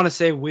don't want to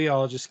say we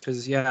all just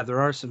because,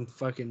 there are some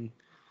fucking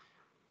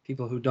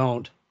people who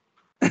don't.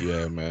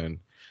 Yeah, man.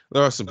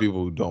 There are some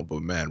people who don't,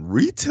 but man,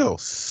 retail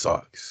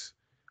sucks.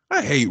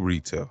 I hate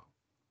retail.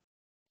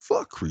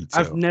 Fuck retail.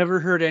 I've never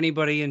heard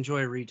anybody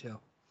enjoy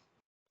retail.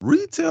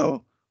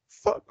 Retail?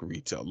 Fuck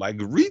retail. Like,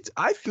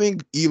 I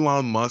think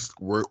Elon Musk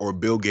or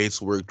Bill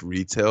Gates worked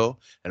retail,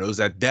 and it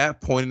was at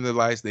that point in their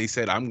lives they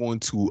said, I'm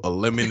going to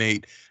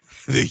eliminate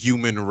the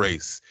human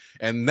race.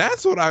 And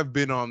that's what I've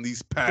been on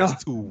these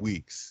past 2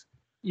 weeks.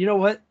 You know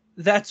what?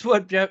 That's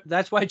why Jeff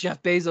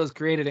Bezos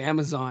created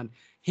Amazon.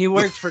 He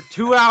worked for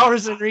 2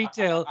 hours in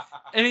retail,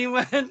 and he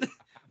went,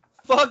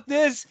 fuck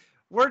this.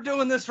 We're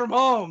doing this from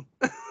home.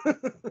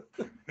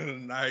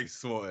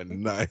 Nice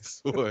one, man.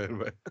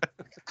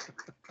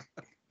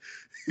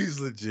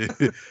 He's legit.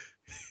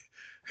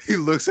 He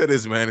looks at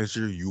his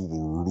manager, you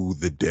will rue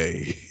the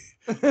day.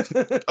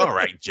 All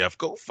right, Jeff,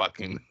 go back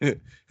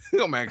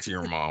to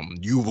your mom.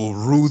 You will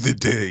rue the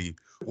day.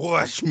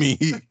 Watch me.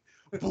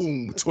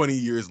 Boom, 20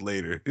 years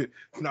later,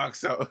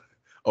 knocks out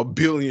 1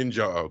 billion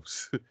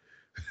jobs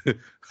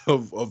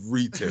of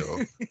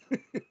retail.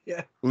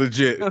 Yeah.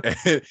 Legit.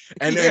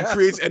 And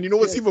creates, and you know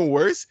what's even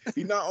worse?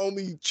 He not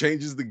only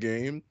changes the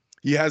game,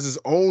 he has his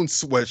own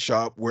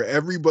sweatshop where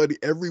every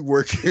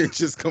worker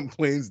just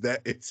complains that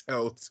it's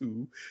hell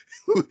too.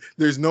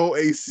 There's no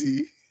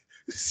AC.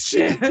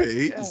 Shit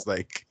paid. It's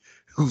like,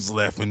 who's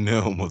laughing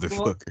now,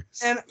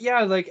 motherfuckers? Well,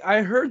 and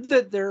I heard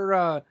that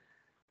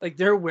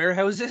their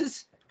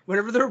warehouses,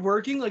 whenever they're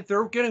working,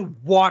 they're getting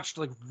watched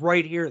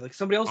right here.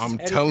 Somebody else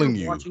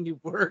is watching you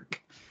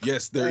work.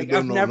 Yes,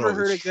 I've never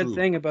heard a good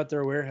thing about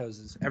their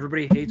warehouses.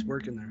 Everybody hates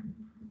working there.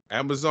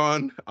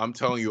 Amazon, I'm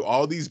telling you,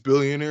 all these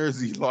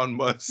billionaires, Elon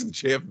Musk,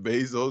 Jeff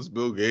Bezos,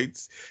 Bill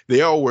Gates,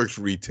 they all work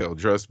retail.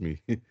 Trust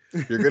me.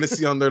 You're gonna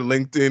see on their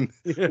LinkedIn,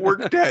 Yeah.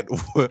 worked at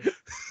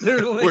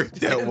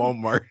worked at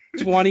Walmart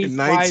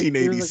 25 in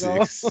years ago.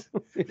 1986,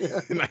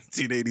 Yeah.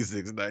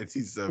 1986,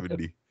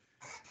 1970.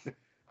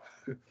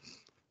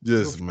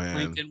 Just Before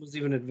man, LinkedIn was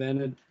even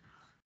invented.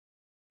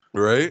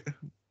 right?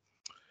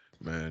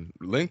 Man,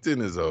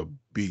 LinkedIn is a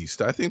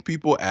beast. I think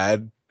people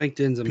add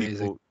LinkedIn's amazing.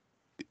 people.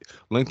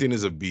 LinkedIn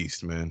is a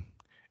beast, man.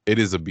 It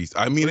is a beast.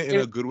 I mean it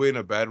in a good way and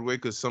a bad way,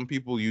 because some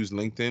people use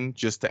LinkedIn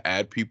just to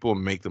add people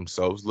and make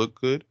themselves look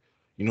good.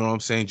 You know what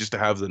I'm saying? Just to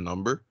have the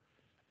number.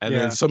 And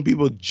then some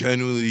people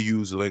genuinely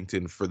use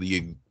LinkedIn for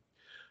the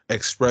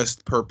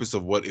expressed purpose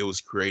of what it was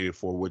created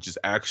for, which is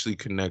actually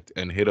connect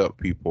and hit up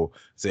people.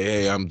 Say,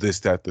 hey, I'm this,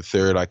 that, the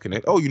third. I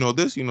connect. Oh, you know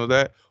this, you know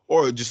that,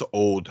 or just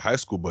old high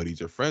school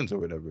buddies or friends or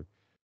whatever.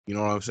 You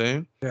know what I'm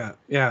saying? Yeah,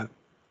 yeah.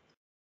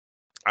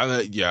 I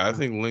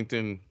think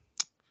LinkedIn,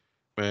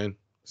 man.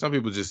 Some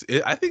people just.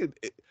 I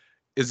think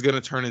it's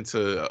gonna turn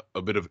into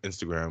a bit of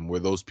Instagram, where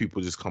those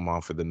people just come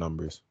on for the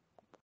numbers.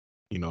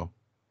 You know,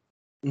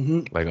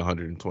 like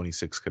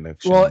 126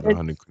 connections, Well,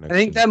 100 connections. I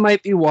think that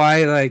might be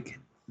why, like,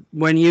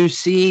 when you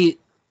see,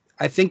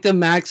 I think the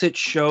max it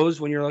shows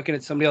when you're looking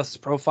at somebody else's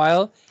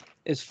profile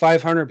is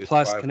 500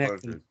 plus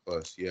connections.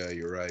 Plus. Yeah,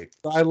 you're right.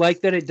 So I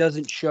like that it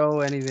doesn't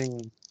show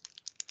anything.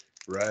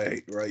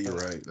 Right. You're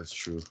right. That's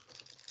true.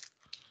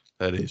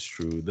 That is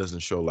true. It doesn't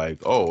show like,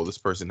 oh, this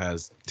person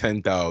has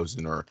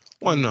 10,000 or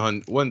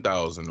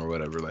 1,000 or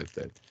whatever like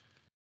that.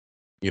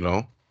 You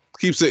know,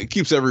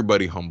 keeps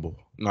everybody humble.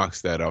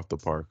 Knocks that out the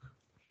park.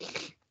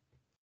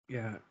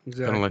 Yeah,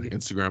 exactly. Kind of like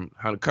Instagram.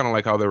 Kind of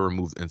like how they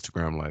removed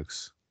Instagram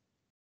likes.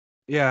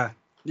 Yeah,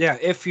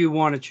 if you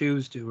want to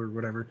choose to or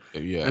whatever.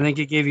 Yeah, I think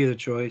it gave you the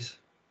choice.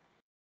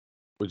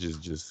 Which is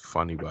just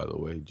funny, by the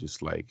way.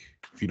 Just like,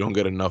 if you don't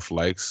get enough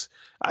likes,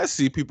 I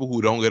see people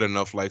who don't get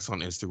enough likes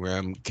on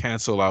Instagram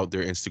cancel out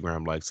their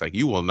Instagram likes. Like,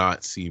 you will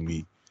not see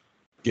me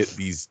get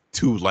these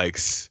 2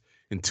 likes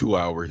in 2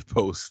 hours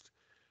post.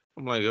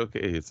 I'm like,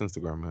 okay, it's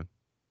Instagram, man.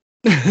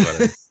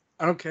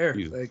 I don't care.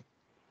 Jesus. Like,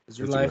 is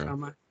your Instagram. life on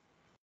my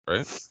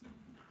Right?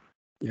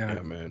 Yeah,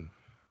 man.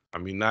 I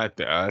mean, not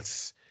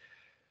that.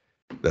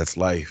 That's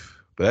life.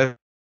 But that's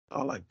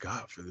all I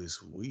got for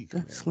this week.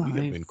 That's man.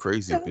 We have been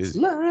crazy busy.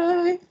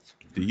 Life.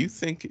 Do you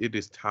think it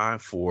is time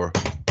for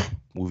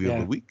movie of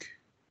the week?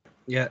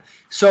 Yeah.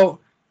 So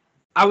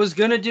I was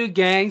gonna do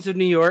Gangs of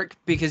New York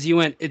because you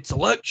went, it's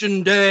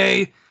election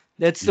day.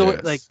 That's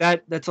the like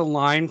that's a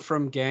line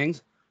from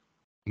Gangs.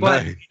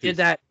 But nice.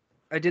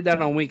 I did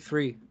that on week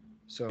 3.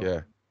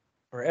 So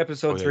or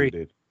episode 3. You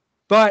did.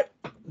 But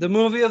the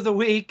movie of the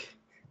week,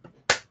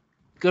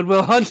 Good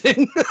Will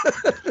Hunting.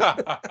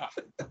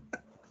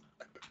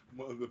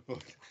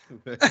 Motherfucker.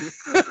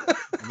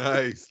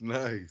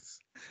 Nice.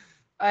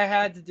 I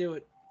had to do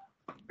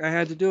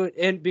it.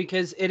 And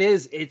because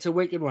it's a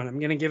wicked one. I'm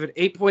going to give it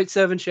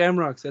 8.7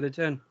 Shamrocks out of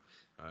 10.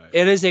 Right.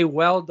 It is a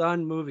well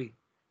done movie.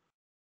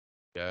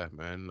 Yeah,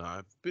 man.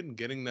 I've been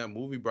getting that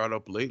movie brought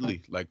up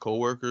lately. Like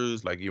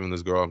coworkers, like even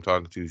this girl I'm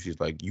talking to, she's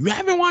like, you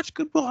haven't watched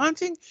Good Will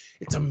Hunting?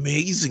 It's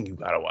amazing. You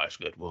got to watch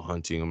Good Will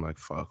Hunting. I'm like,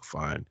 fuck,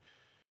 fine.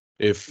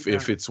 If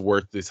it's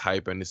worth this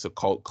hype and it's a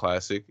cult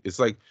classic, it's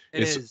like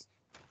it's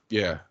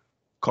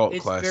cult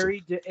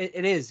classic.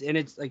 It is, and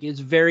it's like it's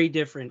very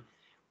different.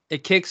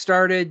 It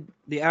kickstarted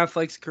the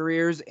Affleck's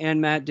careers and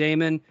Matt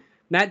Damon.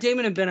 Matt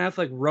Damon and Ben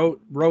Affleck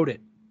wrote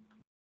it,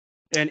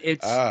 and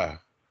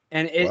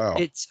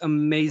it's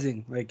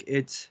amazing. Like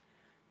it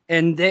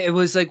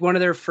was like one of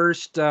their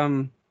first.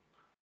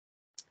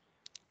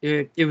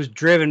 It was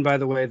driven, by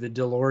the way, the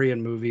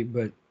DeLorian movie,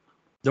 but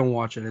don't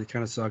watch it. It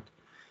kind of sucked.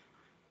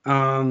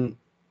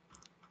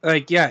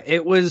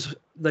 It was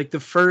like the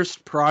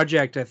first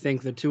project I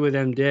think the two of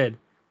them did,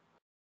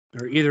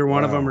 or either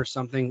one of them or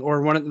something,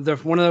 or one of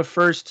the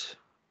first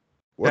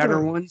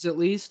better ones at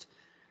least.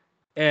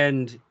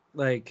 And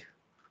like,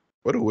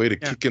 what a way to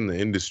kick in the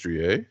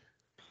industry, eh?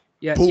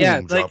 Yeah,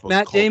 boom, like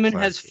Matt Damon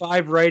has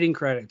 5 writing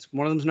credits.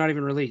 One of them's not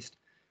even released.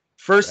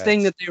 First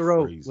thing that they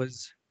wrote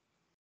was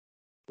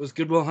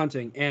Good Will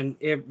Hunting, and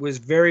it was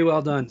very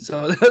well done.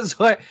 So that's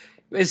why,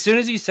 as soon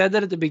as you said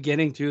that at the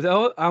beginning too,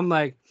 though, I'm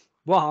like,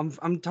 well,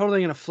 I'm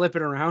totally gonna flip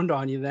it around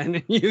on you then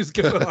and use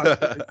Good Will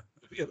Hunting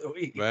movie of the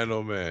week. Man,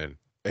 oh man,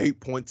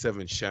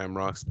 8.7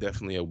 Shamrocks,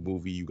 definitely a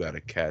movie you gotta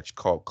catch.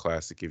 Cult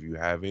classic if you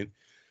haven't.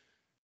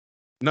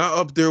 Not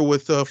up there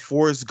with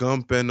Forrest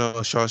Gump and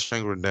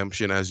Shawshank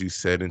Redemption, as you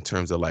said, in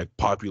terms of like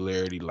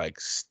popularity, like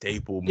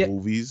staple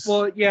movies.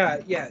 Well, yeah.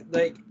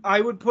 Like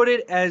I would put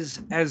it as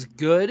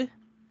good.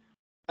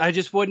 I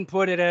just wouldn't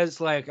put it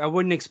as like, I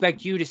wouldn't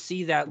expect you to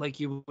see that like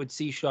you would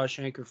see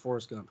Shawshank or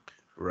Forrest Gump.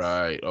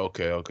 Right.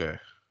 Okay.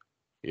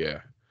 Yeah.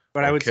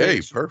 But I would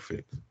say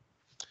perfect.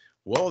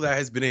 Well, that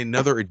has been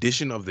another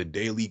edition of the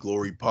Daily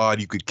Glory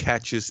Pod. You could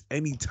catch us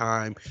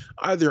anytime,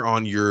 either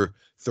on your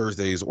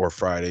Thursdays or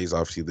Fridays.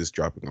 Obviously, this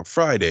dropping on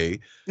Friday.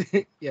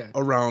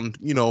 Around,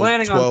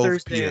 planning 12 on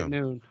Thursday p.m. at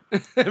noon.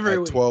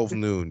 At 12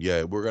 noon.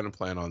 Yeah, we're going to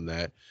plan on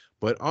that.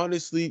 But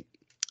honestly,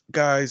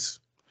 guys,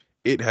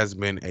 it has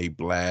been a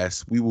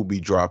blast. We will be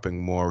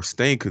dropping more,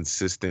 staying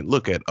consistent.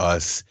 Look at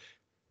us.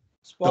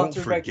 Don't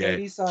Sponsored by forget,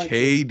 KD Signs.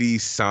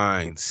 KD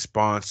Signs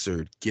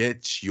sponsored.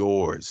 Get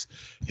yours.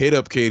 Hit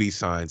up KD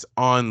Signs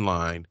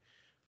online.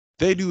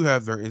 They do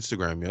have their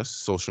Instagram, yes,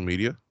 social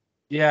media.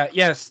 Yeah,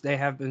 yes, they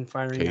have been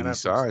firing that KD up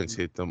Signs,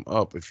 recently. hit them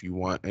up if you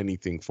want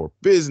anything for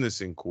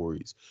business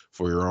inquiries,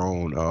 for your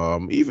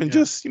own, even Yeah.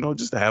 just,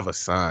 just to have a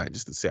sign,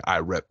 just to say I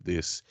rep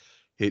this.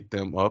 Hit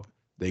them up.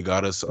 They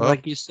got us And up,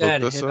 like you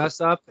said, hooked us hit up.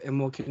 us up and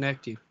we'll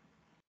connect you.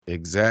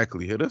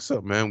 Exactly. Hit us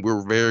up, man.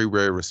 We're very,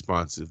 very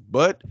responsive.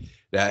 But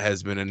that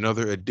has been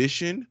another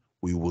edition.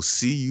 We will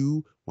see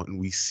you when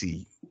we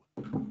see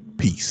you.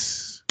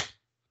 Peace.